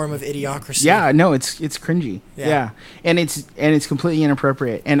some form of idiocracy. Yeah, no, it's cringy. Yeah. And it's completely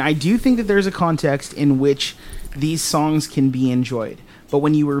inappropriate. And I do think that there's a context in which these songs can be enjoyed. But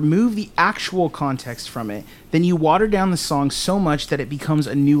when you remove the actual context from it, then you water down the song so much that it becomes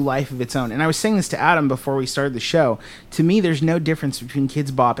a new life of its own. And I was saying this to Adam before we started the show. To me, there's no difference between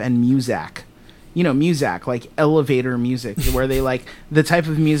Kids Bop and Muzak. Muzak, like elevator music, where they like the type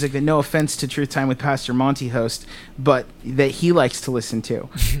of music that, no offense to Truth Time with Pastor Monty host, but that he likes to listen to,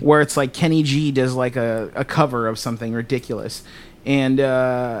 where it's like Kenny G does like a cover of something ridiculous. And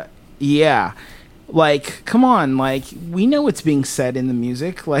like, come on, like, we know what's being said in the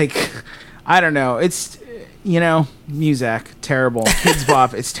music. Like, I don't know. It's, Muzak, terrible. Kids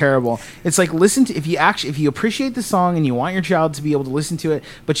Bop, it's terrible. It's like, listen to, if you appreciate the song and you want your child to be able to listen to it,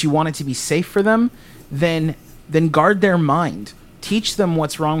 but you want it to be safe for them, then guard their mind. Teach them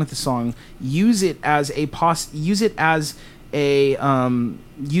what's wrong with the song. Use it as a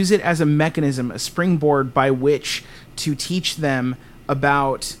mechanism, a springboard by which to teach them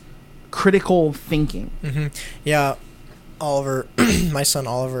about critical thinking. Mm-hmm. Yeah. Oliver, my son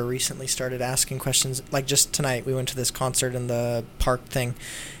Oliver, recently started asking questions. Like just tonight, we went to this concert in the park thing,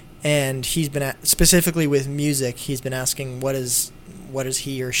 and he's been specifically with music. He's been asking what is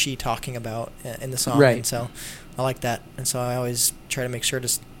he or she talking about in the song, Right. And so I like that, and so I always try to make sure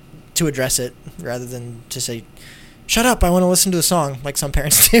to address it rather than to say, "Shut up! I want to listen to the song," like some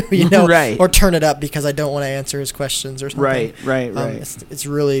parents do, Right. Or turn it up because I don't want to answer his questions or something. Right. It's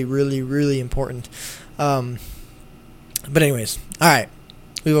really, really, really important. But anyways, all right,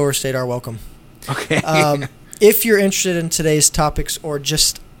 we've overstayed our welcome. Okay. If you're interested in today's topics or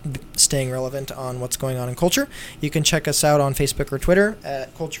just staying relevant on what's going on in culture, you can check us out on Facebook or Twitter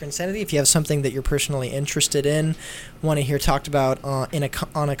at Culture Insanity. If you have something that you're personally interested in, want to hear talked about in a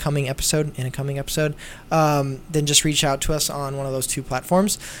coming episode, then just reach out to us on one of those two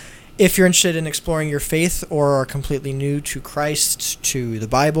platforms. If you're interested in exploring your faith or are completely new to Christ, to the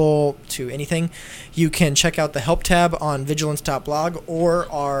Bible, to anything, you can check out the help tab on vigilance.blog or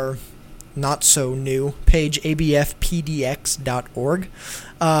our not so new page, abfpdx.org.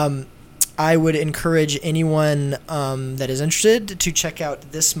 I would encourage anyone that is interested to check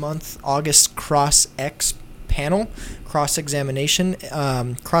out this month August CrossX panel, cross-examination.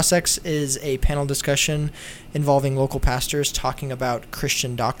 CrossX is a panel discussion involving local pastors talking about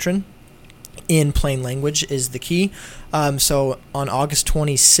Christian doctrine in plain language is the key. So on August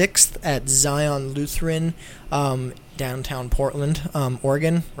 26th at Zion Lutheran, downtown Portland,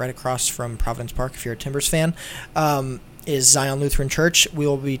 Oregon, right across from Providence Park if you're a Timbers fan, is Zion Lutheran Church. We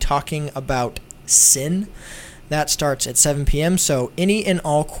will be talking about sin. That starts at 7 p.m. So any and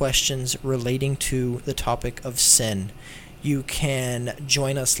all questions relating to the topic of sin, you can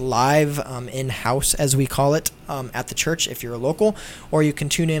join us live in-house, as we call it, at the church if you're a local, or you can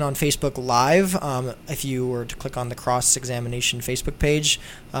tune in on Facebook Live if you were to click on the Cross-Examination Facebook page.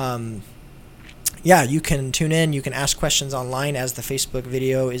 You can tune in. You can ask questions online as the Facebook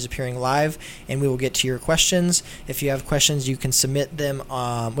video is appearing live, and we will get to your questions. If you have questions, you can submit them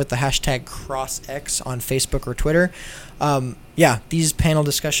with the hashtag CrossX on Facebook or Twitter. These panel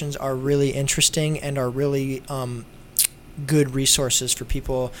discussions are really interesting and are really good resources for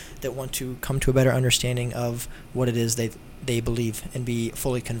people that want to come to a better understanding of what it is they believe and be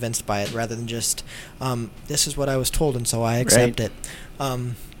fully convinced by it rather than just, this is what I was told and so I accept it.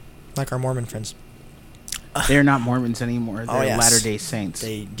 Like our Mormon friends. They're not Mormons anymore. They're Latter-day Saints.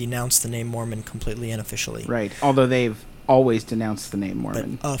 They denounced the name Mormon completely and officially. Right. Although they've always denounced the name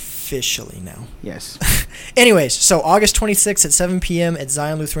Mormon. But officially now. Yes. Anyways, so August 26th at 7 p.m. at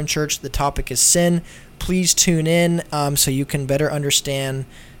Zion Lutheran Church. The topic is sin. Please tune in so you can better understand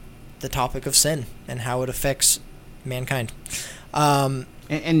the topic of sin and how it affects mankind.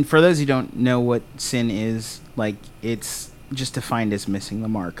 And for those who don't know what sin is, like, it's just defined as missing the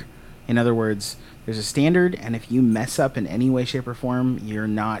mark. In other words, there's a standard, and if you mess up in any way, shape, or form, you're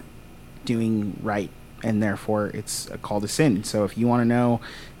not doing right, and therefore it's called a sin. So if you want to know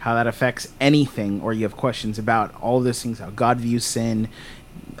how that affects anything, or you have questions about all of those things, how God views sin,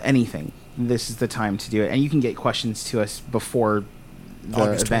 anything, this is the time to do it. And you can get questions to us before the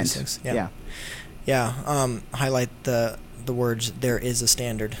August event. 26th, yeah. Highlight the words, there is a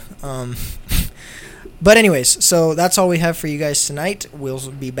standard. But anyways, so that's all we have for you guys tonight. We'll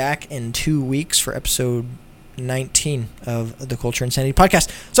be back in 2 weeks for episode 19 of the Culture Insanity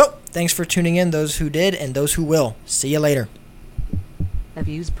podcast. So thanks for tuning in, those who did and those who will. See you later. The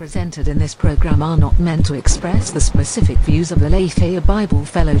views presented in this program are not meant to express the specific views of the Aletheia Bible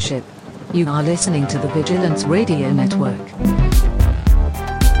Fellowship. You are listening to the Vigilance Radio Network.